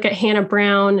 So if you look at Hannah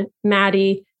Brown,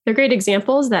 Maddie, they're great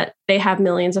examples that they have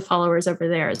millions of followers over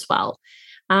there as well.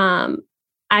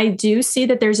 I do see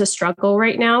that there's a struggle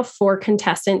right now for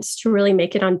contestants to really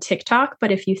make it on TikTok.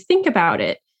 But if you think about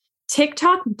it,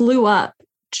 TikTok blew up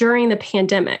during the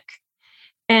pandemic.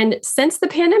 And since the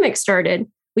pandemic started,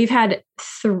 we had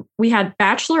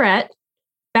Bachelorette,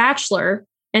 Bachelor,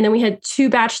 and then we had 2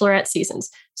 Bachelorette seasons.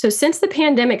 So since the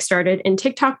pandemic started and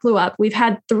TikTok blew up, we've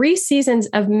had 3 seasons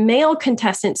of male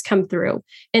contestants come through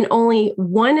and only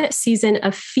 1 season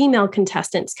of female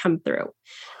contestants come through.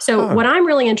 So what I'm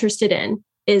really interested in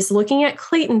is looking at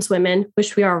Clayton's women,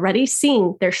 which we are already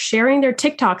seeing. They're sharing their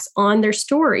TikToks on their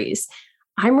stories.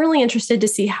 I'm really interested to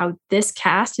see how this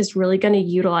cast is really going to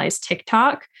utilize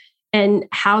TikTok and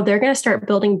how they're going to start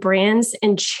building brands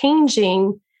and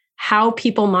changing how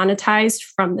people monetize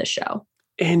from the show.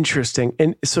 Interesting.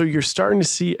 And so you're starting to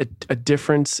see a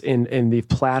difference in the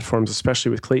platforms,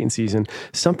 especially with Clayton season.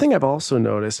 Something I've also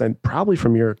noticed, and probably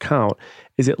from your account,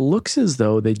 is it looks as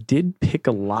though they did pick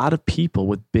a lot of people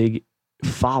with big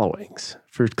followings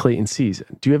for Clayton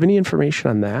season. Do you have any information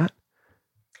on that?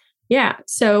 Yeah.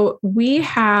 So we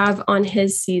have on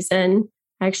his season,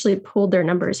 I actually pulled their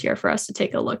numbers here for us to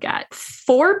take a look at.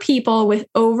 4 people with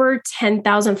over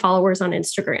 10,000 followers on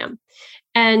Instagram.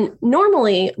 And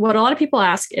normally what a lot of people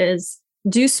ask is,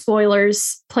 do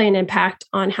spoilers play an impact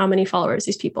on how many followers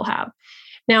these people have?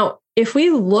 Now, if we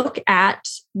look at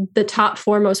the top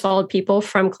 4 most followed people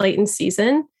from Clayton's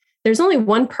season, there's only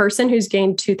one person who's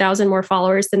gained 2,000 more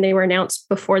followers than they were announced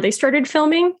before they started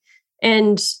filming.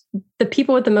 And the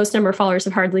people with the most number of followers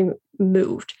have hardly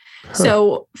moved.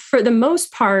 So for the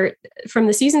most part, from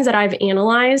the seasons that I've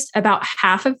analyzed, about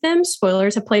half of them,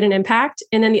 spoilers have played an impact.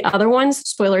 And then the other ones,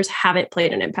 spoilers haven't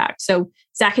played an impact. So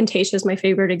Zach and Tayshia is my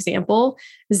favorite example.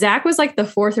 Zach was like the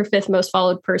 4th or 5th most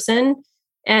followed person.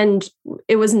 And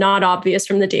it was not obvious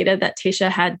from the data that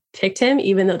Tayshia had picked him,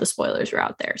 even though the spoilers were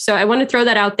out there. So I want to throw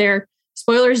that out there.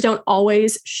 Spoilers don't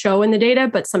always show in the data,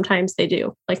 but sometimes they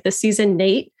do. Like the season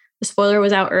Nate, the spoiler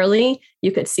was out early.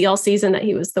 You could see all season that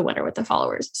he was the winner with the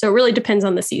followers. So it really depends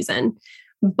on the season.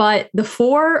 But the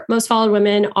 4 most followed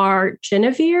women are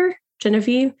Genevieve,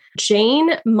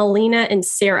 Jane, Melina, and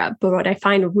Sarah. But what I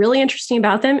find really interesting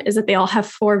about them is that they all have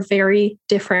 4 very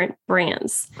different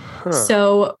brands.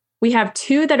 So we have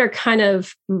 2 that are kind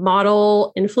of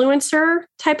model influencer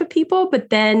type of people, but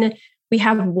then we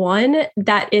have 1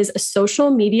 that is a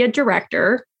social media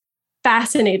director.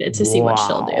 Fascinated to see what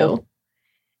she'll do.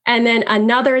 And then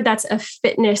another that's a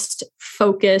fitness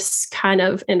focus kind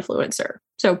of influencer.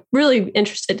 So really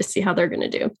interested to see how they're going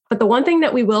to do. But the one thing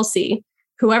that we will see,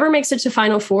 whoever makes it to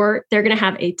Final 4, they're going to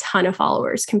have a ton of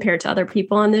followers compared to other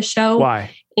people on this show. Why?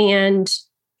 And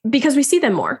because we see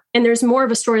them more and there's more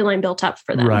of a storyline built up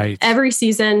for them. Right. Every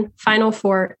season, Final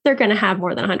 4, they're going to have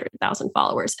more than 100,000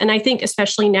 followers. And I think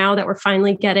especially now that we're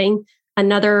finally getting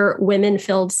another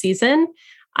women-filled season,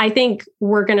 I think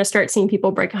we're going to start seeing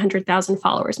people break 100,000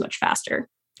 followers much faster.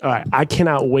 All right. I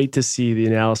cannot wait to see the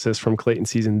analysis from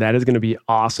Clayton's season. That is going to be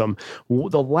awesome.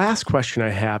 The last question I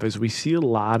have is we see a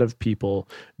lot of people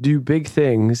do big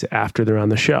things after they're on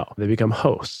the show. They become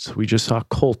hosts. We just saw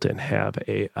Colton have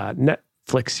a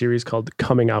Netflix series called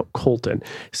Coming Out Colton.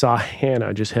 Saw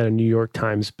Hannah just had a New York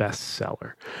Times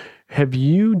bestseller. Have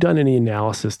you done any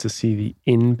analysis to see the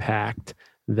impact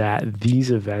that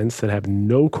these events that have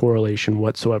no correlation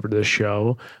whatsoever to the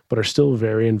show, but are still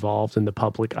very involved in the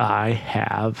public eye,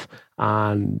 have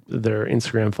on their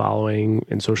Instagram following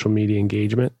and social media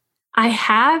engagement? I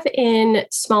have in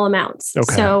small amounts.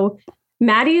 Okay. So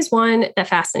Maddie is one that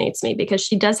fascinates me because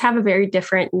she does have a very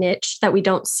different niche that we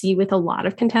don't see with a lot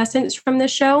of contestants from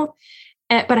this show.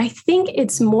 But I think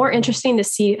it's more interesting to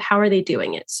see how are they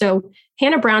doing it. So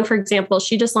Hannah Brown, for example,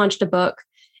 she just launched a book.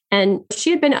 And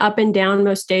she had been up and down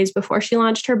most days before she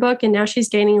launched her book. And now she's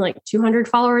gaining like 200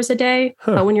 followers a day.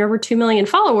 But when you're over 2 million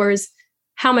followers,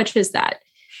 how much is that?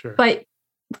 Sure. But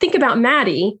think about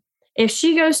Maddie. If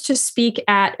she goes to speak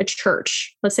at a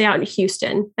church, let's say out in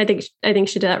Houston, I think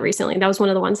she did that recently. That was one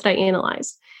of the ones that I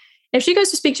analyzed. If she goes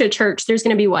to speak to a church, there's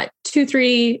going to be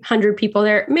 200-300 people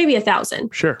there, maybe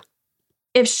 1,000. Sure.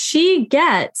 If she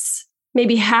gets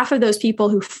maybe half of those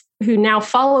people who now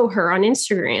follow her on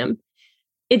Instagram,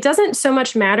 it doesn't so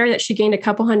much matter that she gained a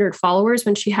couple hundred followers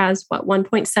when she has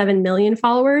 1.7 million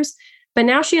followers, but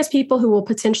now she has people who will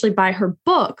potentially buy her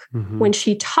book when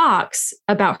she talks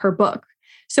about her book.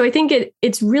 So I think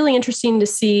it's really interesting to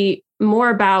see more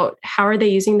about how are they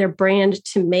using their brand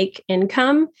to make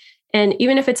income. And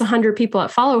even if it's 100 people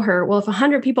that follow her, well, if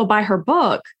 100 people buy her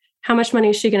book, how much money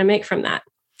is she going to make from that?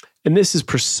 And this is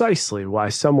precisely why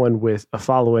someone with a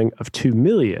following of 2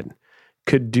 million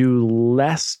could do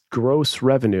less gross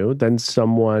revenue than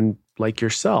someone like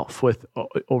yourself with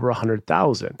over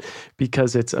 100,000,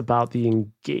 because it's about the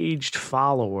engaged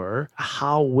follower,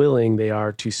 how willing they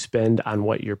are to spend on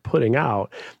what you're putting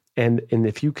out. And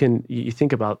if you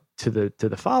think about to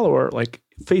the follower, like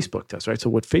Facebook does, right? So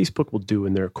what Facebook will do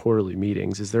in their quarterly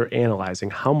meetings is they're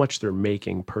analyzing how much they're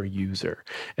making per user.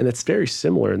 And it's very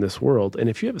similar in this world. And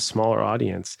if you have a smaller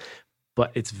audience,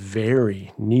 but it's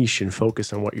very niche and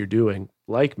focused on what you're doing,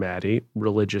 like Maddie,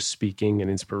 religious speaking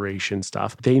and inspiration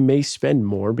stuff, they may spend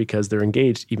more because they're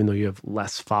engaged, even though you have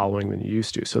less following than you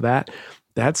used to. So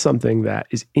that's something that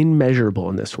is immeasurable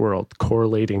in this world,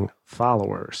 correlating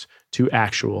followers to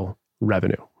actual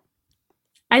revenue.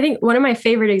 I think one of my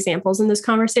favorite examples in this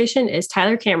conversation is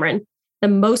Tyler Cameron, the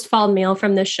most followed male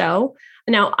from the show.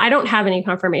 Now, I don't have any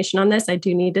confirmation on this. I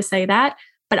do need to say that.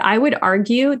 But I would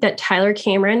argue that Tyler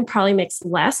Cameron probably makes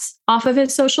less off of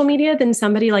his social media than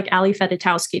somebody like Ali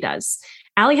Fedotowsky does.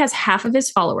 Ali has half of his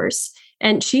followers,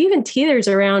 and she even teeters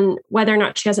around whether or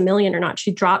not she has 1 million or not.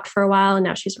 She dropped for a while, and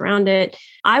now she's around it.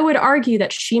 I would argue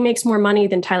that she makes more money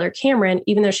than Tyler Cameron,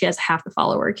 even though she has half the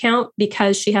follower count,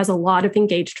 because she has a lot of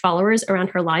engaged followers around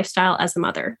her lifestyle as a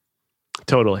mother.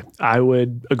 Totally. I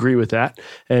would agree with that.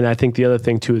 And I think the other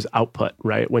thing too is output,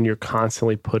 right? When you're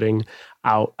constantly putting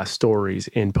out stories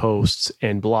in posts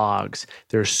and blogs,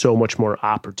 there's so much more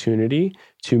opportunity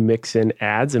to mix in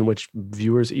ads in which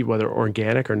viewers, whether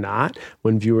organic or not,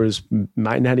 when viewers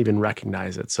might not even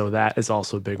recognize it. So that is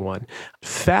also a big one.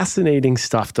 Fascinating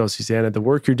stuff though, Susanna. The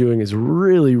work you're doing is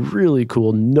really, really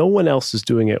cool. No one else is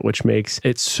doing it, which makes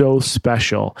it so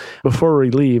special. Before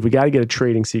we leave, we got to get a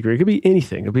trading secret. It could be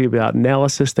anything. It could be about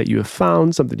analysis that you have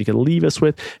found, something you can leave us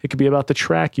with. It could be about the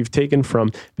track you've taken from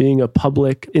being in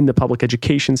the public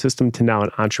education system to now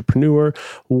an entrepreneur.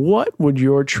 What would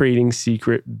your trading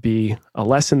secret be?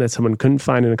 A lesson that someone couldn't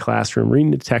find in a classroom,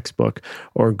 reading a textbook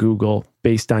or Google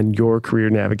based on your career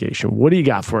navigation. What do you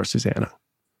got for us, Susanna?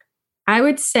 I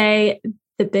would say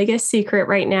the biggest secret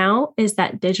right now is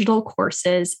that digital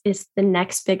courses is the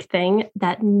next big thing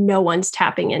that no one's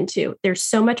tapping into. There's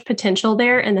so much potential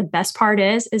there. And the best part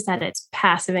is that it's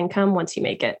passive income once you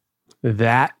make it.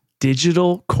 That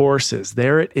digital courses,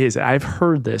 there it is. I've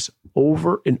heard this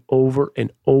over and over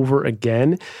and over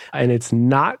again. And it's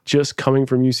not just coming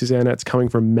from you, Susanna, it's coming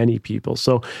from many people.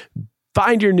 So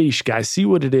find your niche, guys. See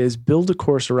what it is, build a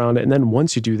course around it. And then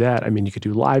once you do that, I mean, you could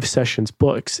do live sessions,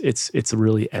 books. It's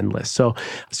really endless. So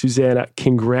Susanna,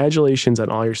 congratulations on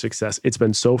all your success. It's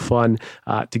been so fun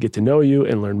to get to know you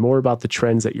and learn more about the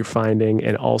trends that you're finding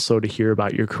and also to hear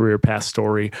about your career path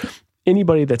story.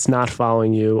 Anybody that's not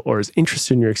following you or is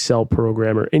interested in your Excel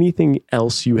program or anything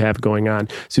else you have going on,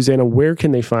 Susanna, where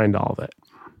can they find all of it?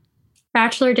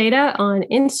 Bachelor Data on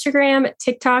Instagram,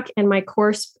 TikTok, and my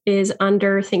course is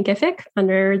under Thinkific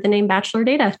under the name Bachelor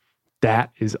Data. That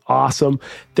is awesome.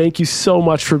 Thank you so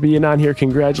much for being on here.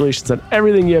 Congratulations on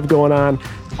everything you have going on.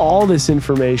 all this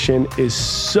information is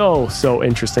so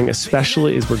interesting,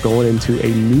 especially as we're going into a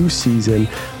new season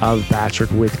of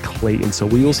Bachelor with Clayton. So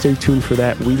we will stay tuned for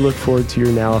that. We look forward to your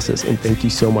analysis, and thank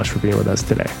you so much for being with us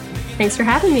today. Thanks for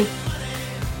having me.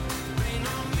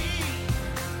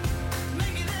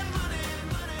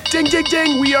 Ding, ding,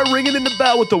 ding. We are ringing in the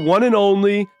bell with the one and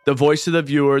only, the voice of the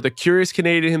viewer, the curious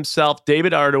Canadian himself,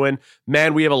 David Ardoin.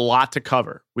 Man, we have a lot to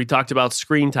cover. We talked about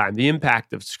screen time, the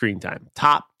impact of screen time,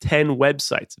 top 10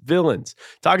 websites, villains.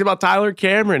 Talked about Tyler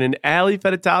Cameron and Ali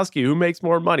Fedotowsky, who makes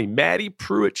more money, Maddie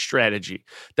Pruitt strategy,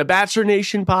 the Bachelor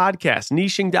Nation podcast,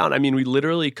 niching down. I mean, we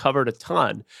literally covered a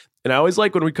ton. And I always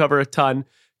like when we cover a ton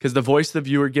because the voice of the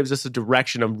viewer gives us a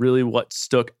direction of really what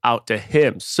stuck out to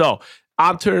him. So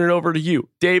I'm turning it over to you,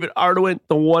 David Ardoin,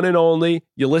 the one and only.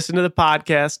 You listen to the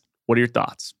podcast. What are your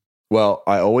thoughts? Well,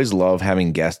 I always love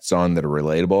having guests on that are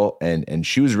relatable, and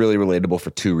she was really relatable for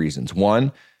two reasons.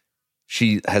 One,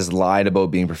 she has lied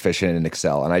about being proficient in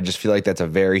Excel, and I just feel like that's a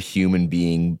very human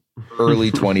being,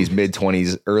 early 20s, mid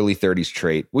 20s, early 30s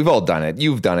trait. We've all done it.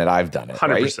 You've done it. I've done it.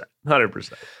 100%. Right?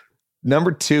 100%.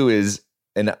 Number two is,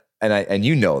 and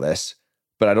you know this,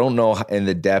 but I don't know in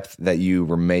the depth that you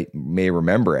may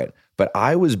remember it. But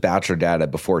I was Bachelor Data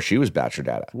before she was Bachelor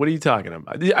Data. What are you talking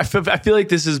about? I feel like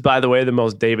this is, by the way, the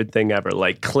most David thing ever.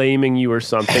 Like claiming you were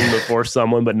something before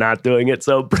someone, but not doing it.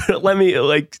 So let me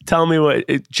tell me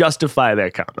justify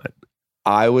that comment.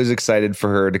 I was excited for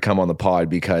her to come on the pod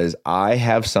because I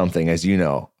have something, as you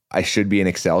know, I should be an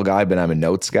Excel guy, but I'm a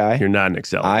notes guy. You're not an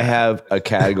Excel guy. I have a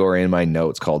category in my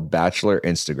notes called Bachelor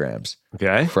Instagrams.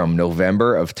 Okay. From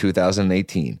November of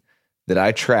 2018 that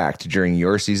I tracked during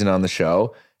your season on the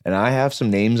show. And I have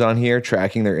some names on here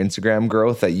tracking their Instagram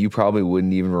growth that you probably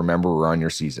wouldn't even remember were on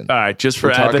your season. All right, just for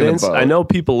evidence. I know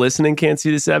people listening can't see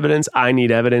this evidence. I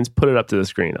need evidence. Put it up to the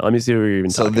screen. Let me see what you're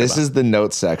even talking about. So this is the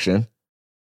notes section.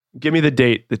 Give me the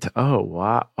date. Oh,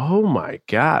 wow. Oh, my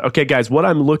God. Okay, guys, what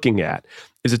I'm looking at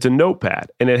is it's a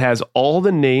notepad, and it has all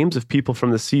the names of people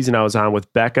from the season I was on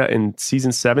with Becca in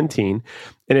season 17,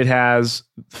 and it has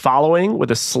following with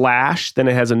a slash, then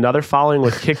it has another following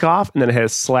with kickoff, and then it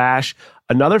has slash,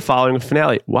 another following with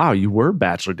finale. Wow, you were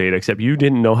Bachelor Data, except you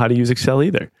didn't know how to use Excel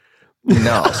either.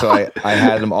 No, so I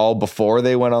had them all before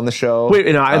they went on the show. Wait,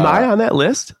 am I on that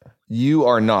list? You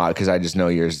are not, because I just know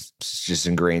yours just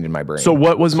ingrained in my brain. So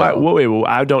what was my, wait,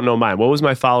 I don't know mine. What was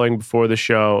my following before the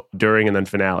show, during, and then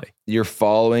finale? Your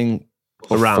following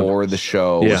before the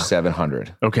show was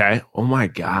 700. Okay. Oh my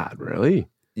God, really?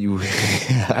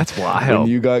 That's wild.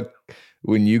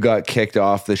 When you got kicked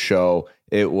off the show,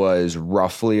 it was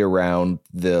roughly around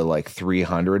the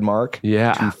 300 mark.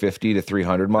 Yeah. 250 to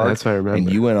 300 mark. That's what I remember.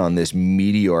 And you went on this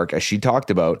meteoric, as she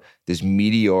talked about, this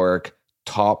meteoric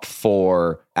top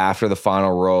 4 after the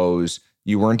final rose.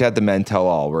 You weren't at the Men Tell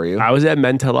All, were you? I was at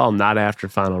Men Tell All, not after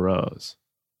final rose.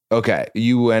 Okay.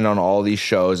 You went on all these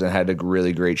shows and had a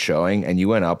really great showing, and you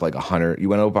went up 100. You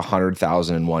went up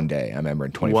 100,000 in one day. I remember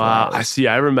in 24 hours. I see.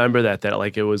 I remember that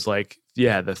it was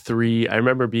the 3. I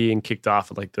remember being kicked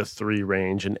off at the 3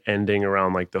 range and ending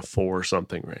around the 4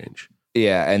 something range.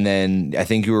 Yeah, and then I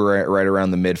think you were right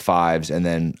around the mid 5s, and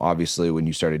then obviously when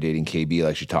you started dating KB,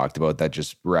 like she talked about, that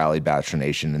just rallied Bachelor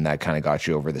Nation, and that kind of got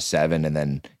you over the 7, and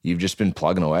then you've just been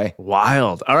plugging away.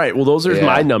 Wild. All right, well, those are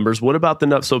my numbers. What about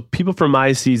so people from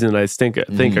my season, I think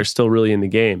are still really in the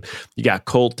game. You got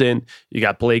Colton, you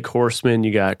got Blake Horseman,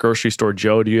 you got Grocery Store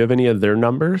Joe. Do you have any of their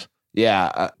numbers?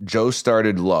 Yeah, Joe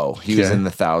started low. He was in the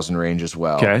 1,000 range as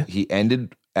well. Okay. He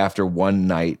ended after one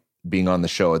night being on the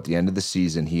show at the end of the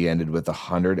season, he ended with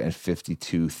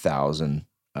 152,000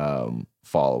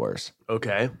 followers.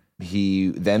 Okay. He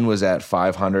then was at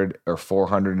 500 or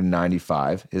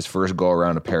 495, his first go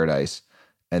around of Paradise.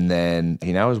 And then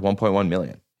he now has 1.1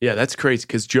 million. Yeah, that's crazy.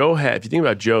 Because Joe if you think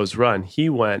about Joe's run, he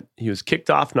was kicked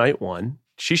off night 1.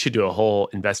 She should do a whole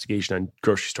investigation on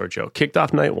Grocery Store Joe. Kicked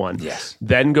off night 1. Yes.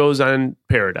 Then goes on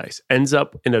Paradise. Ends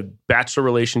up in a bachelor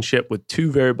relationship with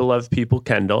 2 very beloved people,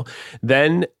 Kendall.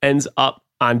 Then ends up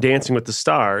on Dancing with the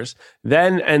Stars.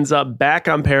 Then ends up back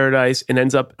on Paradise and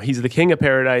he's the king of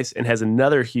Paradise and has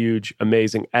another huge,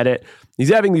 amazing edit. He's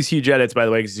having these huge edits, by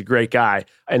the way, because he's a great guy.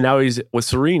 And now he's with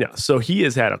Serena. So he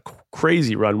has had a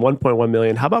crazy run, 1.1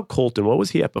 million. How about Colton? What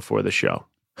was he at before the show?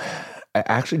 I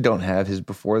actually don't have his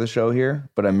before the show here,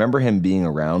 but I remember him being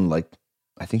around I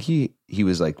think he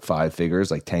was 5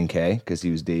 figures, 10K, because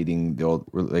he was dating the old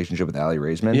relationship with Ali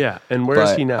Raisman. Yeah, and where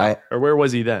is he now? Or where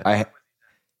was he then?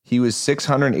 He was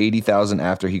 680,000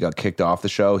 after he got kicked off the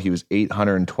show. He was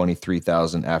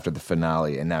 823,000 after the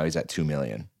finale, and now he's at 2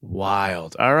 million.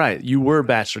 Wild. All right, you were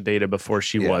Bachelor Data before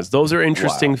she was. Those are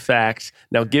interesting facts.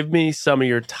 Now give me some of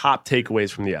your top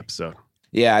takeaways from the episode.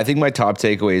 Yeah, I think my top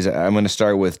takeaways, I'm going to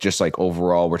start with just like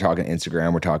overall, we're talking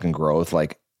Instagram, we're talking growth.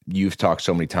 Like you've talked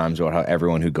so many times about how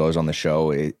everyone who goes on the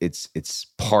show, it's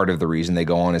part of the reason they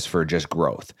go on is for just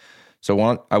growth. So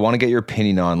I want to get your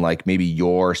opinion on like maybe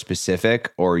your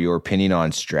specific or your opinion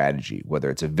on strategy, whether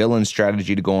it's a villain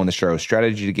strategy to go on the show,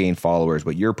 strategy to gain followers,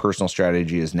 what your personal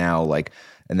strategy is now like.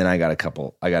 And then I got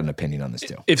an opinion on this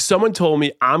too. If someone told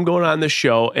me I'm going on the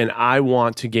show and I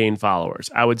want to gain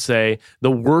followers, I would say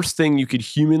the worst thing you could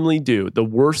humanly do, the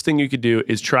worst thing you could do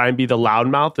is try and be the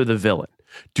loudmouth or the villain.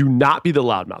 Do not be the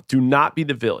loudmouth. Do not be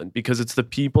the villain, because it's the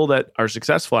people that are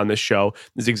successful on this show.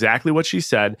 Is exactly what she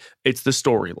said. It's the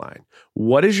storyline.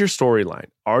 What is your storyline?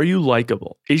 Are you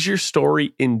likable? Is your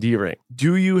story endearing?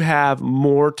 Do you have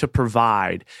more to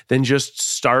provide than just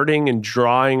starting and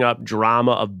drawing up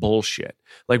drama of bullshit?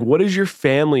 Like, what is your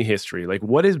family history? Like,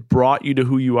 what has brought you to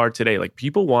who you are today? Like,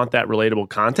 people want that relatable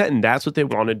content, and that's what they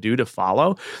want to do to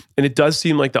follow. And it does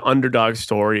seem like the underdog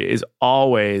story is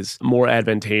always more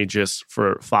advantageous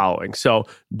for following. So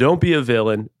don't be a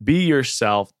villain. Be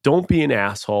yourself. Don't be an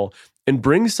asshole. And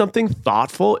bring something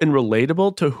thoughtful and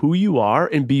relatable to who you are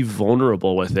and be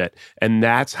vulnerable with it. And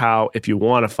that's how, if you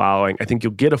want a following, I think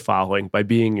you'll get a following by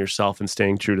being yourself and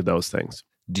staying true to those things.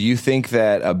 Do you think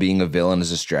that being a villain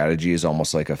as a strategy is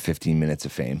almost like a 15 minutes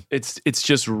of fame? It's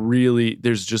just really,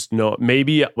 there's just no,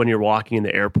 maybe when you're walking in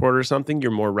the airport or something,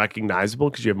 you're more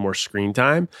recognizable because you have more screen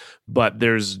time. But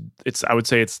I would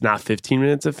say it's not 15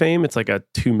 minutes of fame. It's like a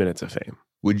 2 minutes of fame.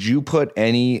 Would you put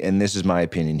any, and this is my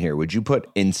opinion here, would you put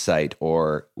insight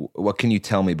or what can you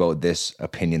tell me about this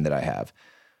opinion that I have?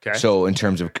 Okay. So in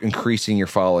terms of increasing your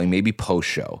following, maybe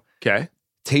post-show. Okay.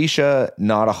 Tasha,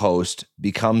 not a host,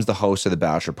 becomes the host of the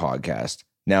Bachelor podcast.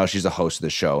 Now she's the host of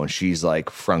the show and she's like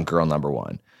front girl number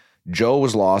one. Joe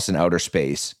was lost in outer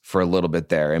space for a little bit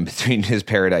there in between his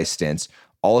Paradise stints.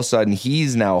 All of a sudden,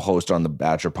 he's now a host on the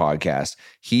Bachelor podcast.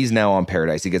 He's now on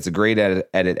Paradise. He gets a great edit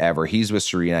ever. He's with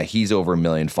Serena. He's over 1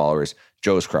 million followers.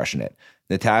 Joe's crushing it.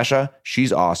 Natasha,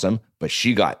 she's awesome, but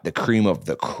she got the cream of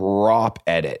the crop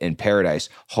edit in Paradise.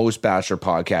 Host Bachelor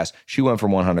podcast. She went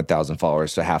from 100,000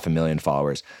 followers to 500,000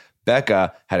 followers.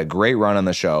 Becca had a great run on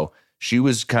the show. She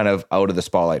was kind of out of the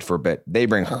spotlight for a bit. They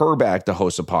bring her back to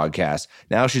host a podcast.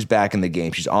 Now she's back in the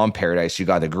game. She's on Paradise. She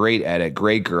got a great edit,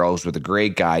 great girls with a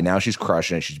great guy. Now she's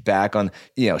crushing it. She's back on,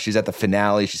 she's at the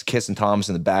finale. She's kissing Thomas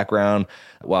in the background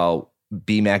while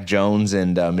B. Mac Jones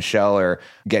and Michelle are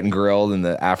getting grilled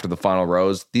after the final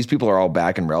rose. These people are all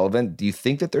back and relevant. Do you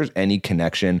think that there's any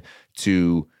connection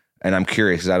to, and I'm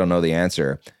curious because I don't know the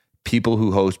answer, people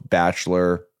who host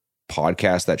Bachelor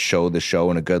podcasts that show the show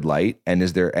in a good light? And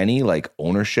is there any like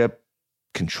ownership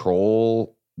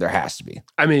control? There has to be.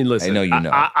 I mean, listen, I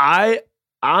know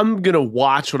I'm going to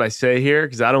watch what I say here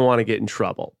because I don't want to get in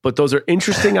trouble. But those are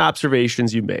interesting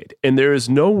observations you made. And there is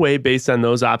no way based on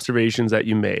those observations that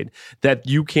you made that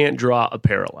you can't draw a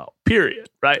parallel, period.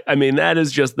 Right? I mean, that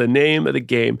is just the name of the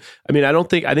game. I mean, I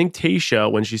think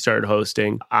Tasha, when she started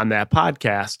hosting on that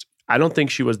podcast, I don't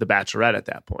think she was the Bachelorette at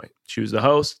that point. She was the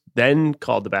host, then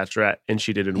called the Bachelorette, and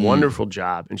she did a wonderful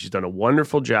job, and she's done a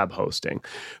wonderful job hosting.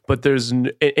 But there's,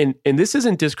 and this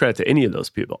isn't discredit to any of those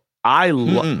people. I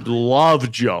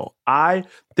love Joe. I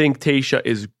think Tasha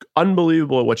is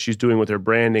unbelievable at what she's doing with her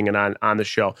branding and on the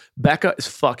show. Becca is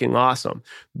fucking awesome,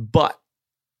 but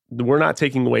we're not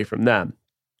taking away from them.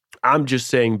 I'm just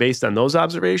saying, based on those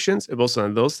observations, and based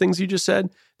on those things you just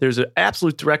said, there's an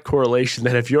absolute direct correlation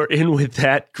that if you're in with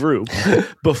that group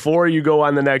before you go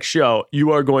on the next show,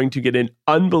 you are going to get an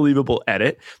unbelievable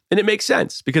edit. And it makes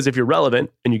sense because if you're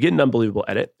relevant and you get an unbelievable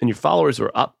edit and your followers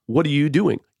are up, what are you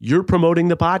doing? You're promoting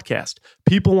the podcast.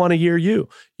 People want to hear you.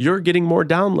 You're getting more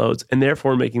downloads and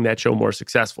therefore making that show more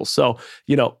successful. So,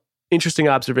 interesting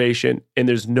observation. And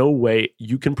there's no way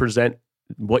you can present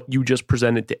what you just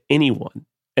presented to anyone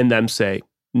and them say,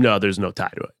 no, there's no tie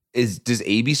to it. Does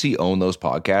ABC own those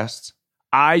podcasts?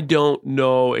 I don't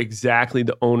know exactly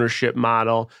the ownership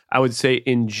model. I would say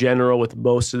in general with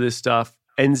most of this stuff,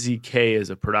 NZK is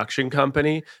a production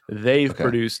company. They've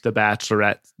produced The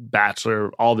Bachelorette, Bachelor,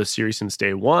 all the series since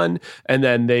day one, and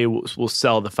then they will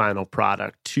sell the final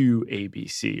product to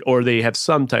ABC, or they have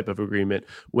some type of agreement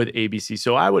with ABC.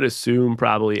 So I would assume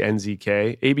probably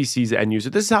NZK. ABC's the end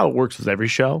user. This is how it works with every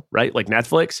show, right? Like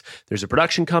Netflix, there's a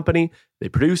production company, they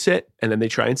produce it, and then they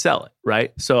try and sell it,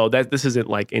 right? So this isn't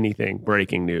like anything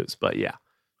breaking news, but yeah.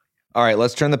 All right,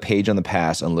 let's turn the page on the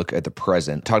past and look at the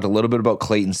present. Talked a little bit about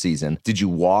Clayton's season. Did you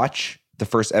watch the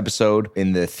first episode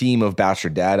in the theme of Bachelor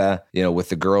Data, with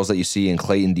the girls that you see in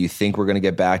Clayton, do you think we're going to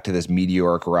get back to this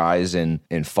meteoric rise in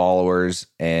followers?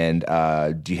 And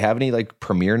do you have any like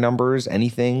premiere numbers,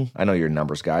 anything? I know you're a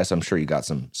numbers guy, so I'm sure you got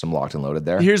some locked and loaded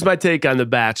there. Here's my take on The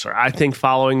Bachelor. I think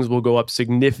followings will go up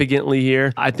significantly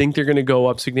here. I think they're going to go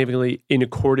up significantly in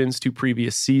accordance to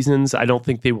previous seasons. I don't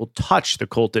think they will touch the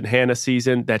Colton Hannah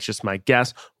season. That's just my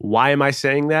guess. Why am I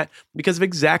saying that? Because of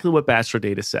exactly what Bachelor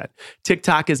Data said.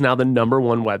 TikTok is now the number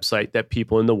one website that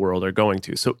people in the world are going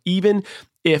to. So even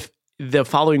if the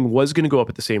following was going to go up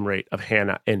at the same rate of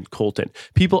Hannah and Colton,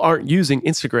 people aren't using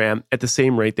Instagram at the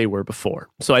same rate they were before.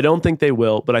 So I don't think they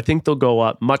will, but I think they'll go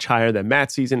up much higher than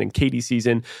Matt's season and Katie's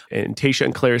season and Tayshia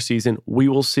and Claire's season. We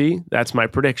will see. That's my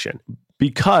prediction.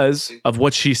 Because of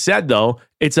what she said, though,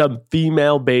 it's a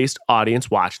female-based audience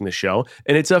watching the show,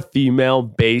 and it's a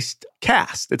female-based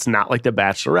cast. It's not like The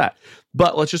Bachelorette.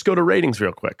 But let's just go to ratings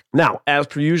real quick. Now, as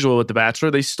per usual with The Bachelor,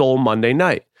 they stole Monday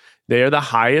night. They are the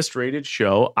highest rated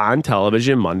show on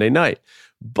television Monday night.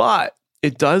 But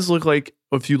it does look like,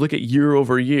 if you look at year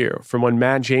over year, from when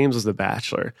Matt James was The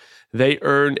Bachelor, they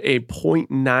earned a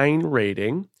 0.9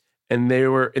 rating. And they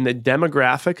were in the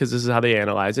demographic, because this is how they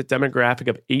analyze it, demographic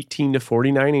of 18 to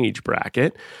 49 age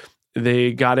bracket.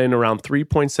 They got in around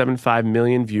 3.75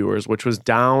 million viewers, which was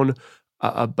down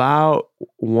about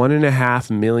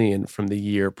 1.5 million from the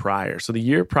year prior. So the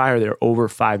year prior, there were over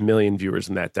 5 million viewers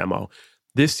in that demo.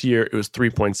 This year, it was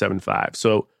 3.75.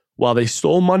 So while they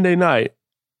stole Monday night,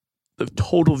 the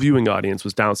total viewing audience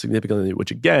was down significantly,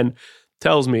 which again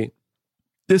tells me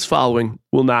this following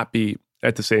will not be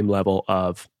at the same level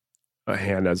of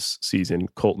Hannah's season,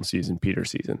 Colton season,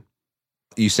 Peter's season.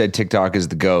 You said TikTok is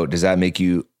the GOAT. Does that make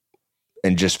you,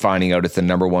 and just finding out it's the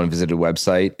number one visited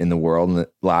website in the world in the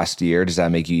last year, does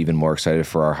that make you even more excited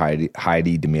for our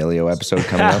Heidi D'Amelio episode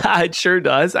coming up? It sure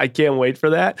does. I can't wait for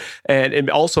that. And it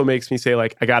also makes me say,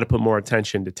 like, I got to put more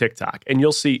attention to TikTok. And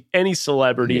you'll see any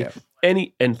celebrity,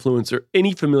 any influencer,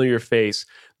 any familiar face,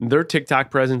 their TikTok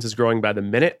presence is growing by the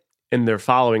minute and their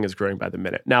following is growing by the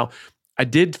minute. Now, I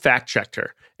did fact check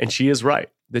her, and she is right.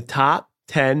 The top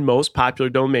 10 most popular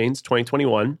domains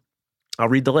 2021, I'll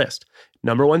read the list.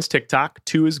 Number 1 is TikTok,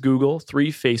 2 is Google,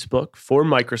 3 Facebook, 4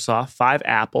 Microsoft, 5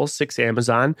 Apple, 6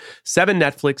 Amazon, 7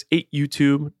 Netflix, 8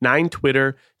 YouTube, 9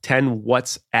 Twitter, 10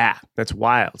 WhatsApp. That's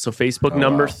wild. So Facebook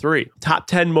number 3. Top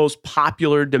 10 most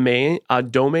popular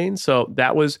domains. So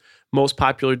that was most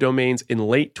popular domains in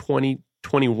late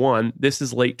 2021. This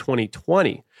is late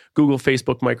 2020. Google,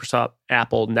 Facebook, Microsoft,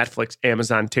 Apple, Netflix,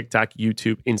 Amazon, TikTok,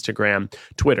 YouTube, Instagram,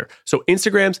 Twitter. So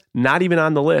Instagram's not even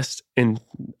on the list in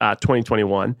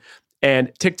 2021.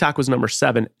 And TikTok was number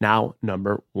 7, now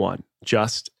number 1.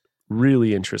 Just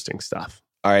really interesting stuff.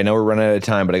 All right, I know we're running out of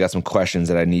time, but I got some questions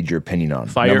that I need your opinion on.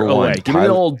 Fire number away. Give me the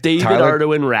old David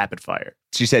Ardoin rapid fire.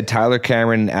 She said Tyler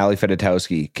Cameron and Ali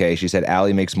Fedotowsky. Okay, she said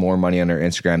Ali makes more money on her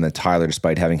Instagram than Tyler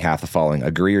despite having half the following.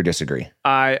 Agree or disagree?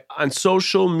 On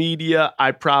social media,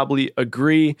 I probably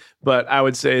agree, but I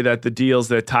would say that the deals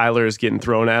that Tyler is getting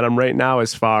thrown at him right now,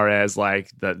 as far as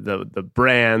like the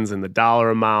brands and the dollar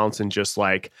amounts and just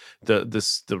like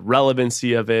the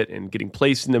relevancy of it and getting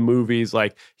placed in the movies,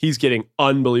 like he's getting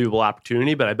unbelievable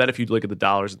opportunity. But I bet if you look at the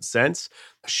dollars and cents,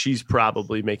 she's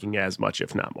probably making as much,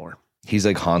 if not more. He's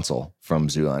like Hansel from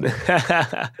Zoolander.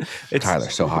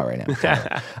 Tyler's so hot right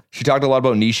now. She talked a lot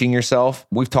about niching yourself.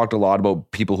 We've talked a lot about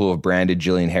people who have branded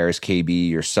Jillian Harris, KB,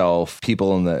 yourself,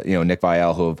 people in the, Nick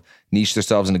Viall who have niched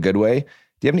themselves in a good way. Do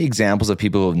you have any examples of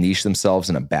people who have niched themselves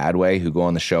in a bad way, who go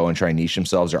on the show and try and niche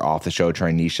themselves, or off the show try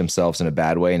and niche themselves in a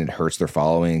bad way and it hurts their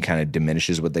following and kind of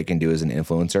diminishes what they can do as an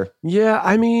influencer? Yeah,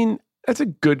 I mean, that's a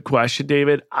good question,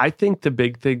 David. I think the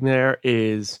big thing there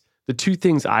is the two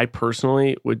things I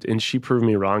personally would, and she proved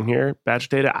me wrong here,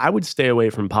 Bachelor Data, I would stay away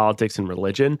from politics and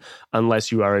religion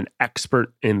unless you are an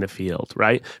expert in the field,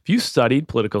 right? If you studied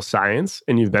political science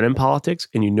and you've been in politics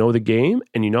and you know the game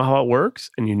and you know how it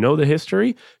works and you know the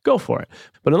history, go for it.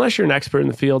 But unless you're an expert in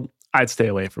the field, I'd stay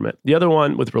away from it. The other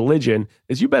one with religion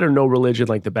is you better know religion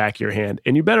like the back of your hand,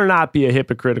 and you better not be a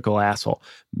hypocritical asshole.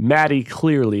 Maddie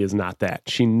clearly is not that.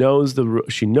 She knows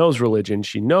religion.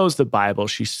 She knows the Bible.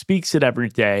 She speaks it every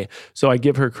day. So I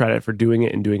give her credit for doing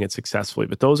it and doing it successfully.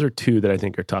 But those are two that I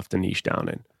think are tough to niche down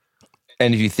in.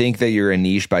 And if you think that you're a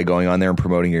niche by going on there and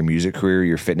promoting your music career,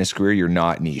 your fitness career, you're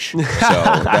not niche. So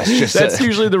that's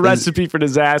usually the recipe for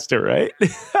disaster, right?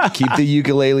 Keep the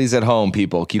ukuleles at home,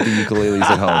 people. Keep the ukuleles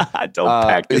at home. Don't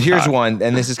pack the Here's car. one,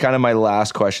 and this is kind of my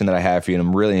last question that I have for you, and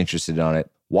I'm really interested on it.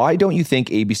 Why don't you think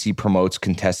ABC promotes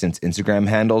contestants' Instagram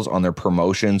handles on their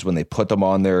promotions when they put them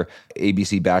on their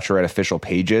ABC Bachelorette official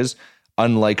pages?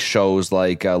 unlike shows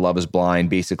like Love is Blind,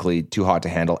 basically Too Hot to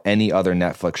Handle, any other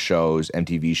Netflix shows,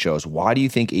 MTV shows, why do you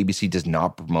think ABC does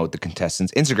not promote the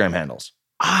contestants' Instagram handles?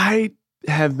 I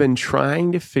have been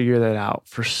trying to figure that out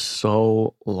for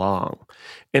so long.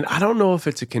 And I don't know if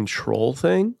it's a control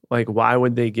thing. Like, why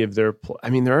would they give they're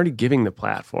already giving the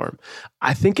platform.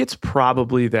 I think it's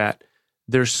probably that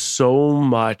there's so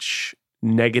much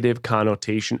negative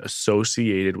connotation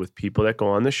associated with people that go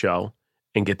on the show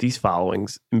and get these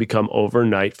followings and become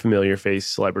overnight familiar face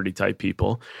celebrity type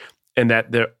people. And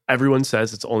that everyone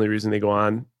says it's the only reason they go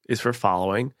on is for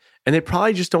following. And they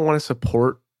probably just don't want to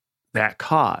support that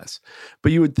cause.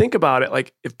 But you would think about it,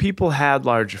 like if people had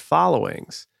larger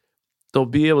followings, they'll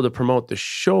be able to promote the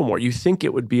show more. You think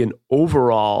it would be an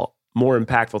overall more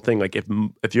impactful thing. Like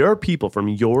if your people from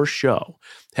your show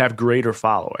have greater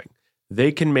following,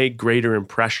 they can make greater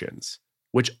impressions,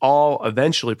 which all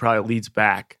eventually probably leads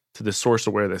back to the source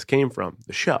of where this came from,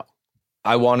 the show.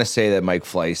 I want to say that Mike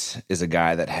Fleiss is a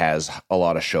guy that has a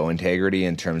lot of show integrity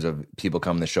in terms of people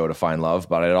come to the show to find love,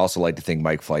 but I'd also like to think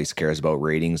Mike Fleiss cares about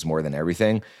ratings more than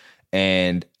everything.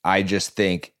 And I just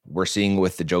think we're seeing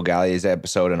with the Joe Galli's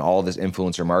episode and all this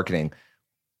influencer marketing,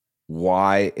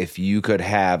 why, if you could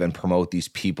have and promote these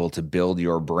people to build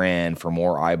your brand for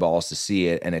more eyeballs to see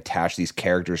it and attach these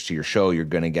characters to your show, you're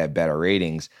going to get better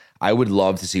ratings. I would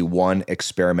love to see one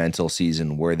experimental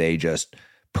season where they just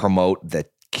promote the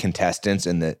contestants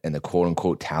and the quote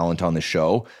unquote talent on the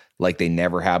show like they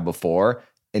never have before,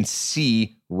 and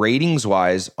see ratings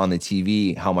wise on the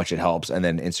TV how much it helps, and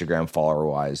then Instagram follower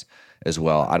wise as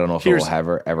well. I don't know if it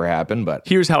will ever happen, but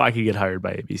here's how I could get hired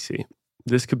by ABC.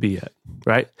 This could be it,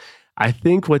 right? I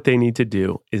think what they need to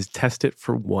do is test it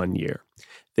for 1 year.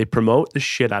 They promote the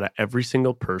shit out of every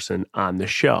single person on the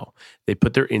show. They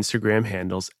put their Instagram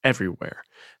handles everywhere.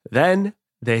 Then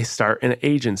they start an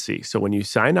agency. So when you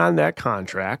sign on that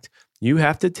contract, you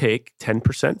have to take 10%,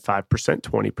 5%,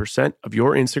 20% of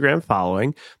your Instagram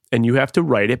following, and you have to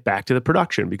write it back to the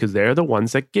production because they're the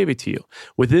ones that give it to you.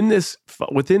 Within this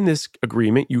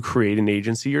agreement, you create an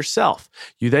agency yourself.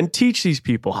 You then teach these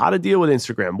people how to deal with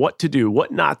Instagram, what to do,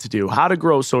 what not to do, how to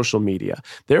grow social media.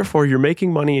 Therefore, you're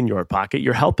making money in your pocket.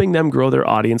 You're helping them grow their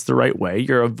audience the right way.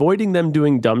 You're avoiding them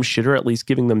doing dumb shit, or at least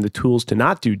giving them the tools to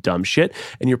not do dumb shit.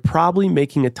 And you're probably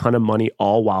making a ton of money,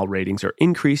 all while ratings are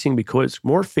increasing because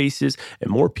more faces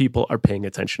and more people are paying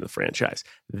attention to the franchise.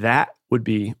 That would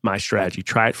be my strategy.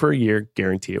 Try it for a year.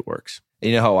 Guarantee it works.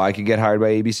 You know how I could get hired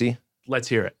by ABC? Let's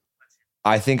hear it.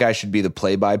 I think I should be the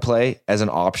play-by-play as an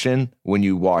option when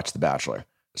you watch The Bachelor.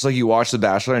 It's like you watch The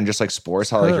Bachelor and just like sports,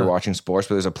 how like you're watching sports,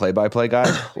 but there's a play-by-play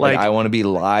guy. like I want to be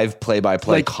live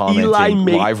play-by-play, like commenting,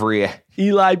 live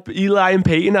Eli and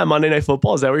Peyton on Monday Night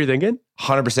Football. Is that what you're thinking?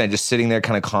 100%. Just sitting there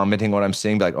kind of commenting what I'm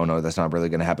seeing. Be like, oh no, that's not really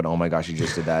going to happen. Oh my gosh, you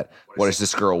just did that. What is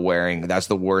this girl wearing? That's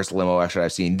the worst limo extra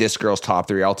I've seen. This girl's top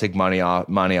 3. I'll take money off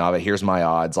it. Here's my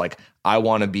odds. Like I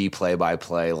want to be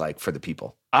play-by-play like for the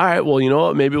people. All right. Well, you know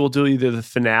what? Maybe we'll do either the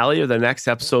finale or the next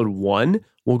episode 1.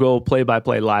 We'll go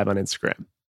play-by-play live on Instagram.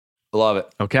 Love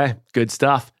it. Okay. Good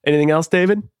stuff. Anything else,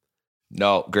 David?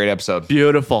 No. Great episode.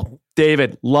 Beautiful.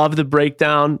 David, love the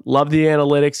breakdown, love the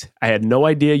analytics. I had no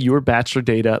idea you were Bachelor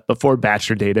Data before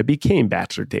Bachelor Data became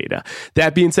Bachelor Data.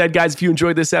 That being said, guys, if you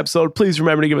enjoyed this episode, please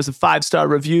remember to give us a 5-star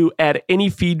review. Add any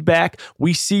feedback.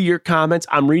 We see your comments.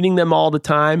 I'm reading them all the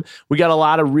time. We got a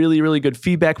lot of really, really good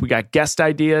feedback. We got guest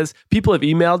ideas. People have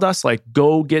emailed us like,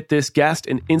 go get this guest,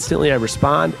 and instantly I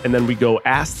respond, and then we go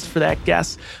ask for that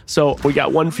guest. So we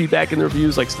got one feedback in the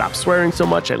reviews like, stop swearing so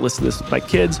much. I listen to this with my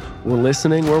kids. We're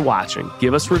listening. We're watching.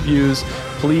 Give us reviews.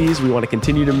 Please, we want to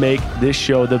continue to make this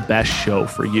show the best show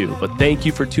for you. But thank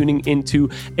you for tuning into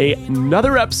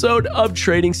another episode of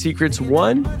Trading Secrets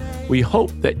 1. We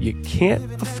hope that you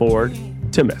can't afford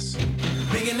to miss.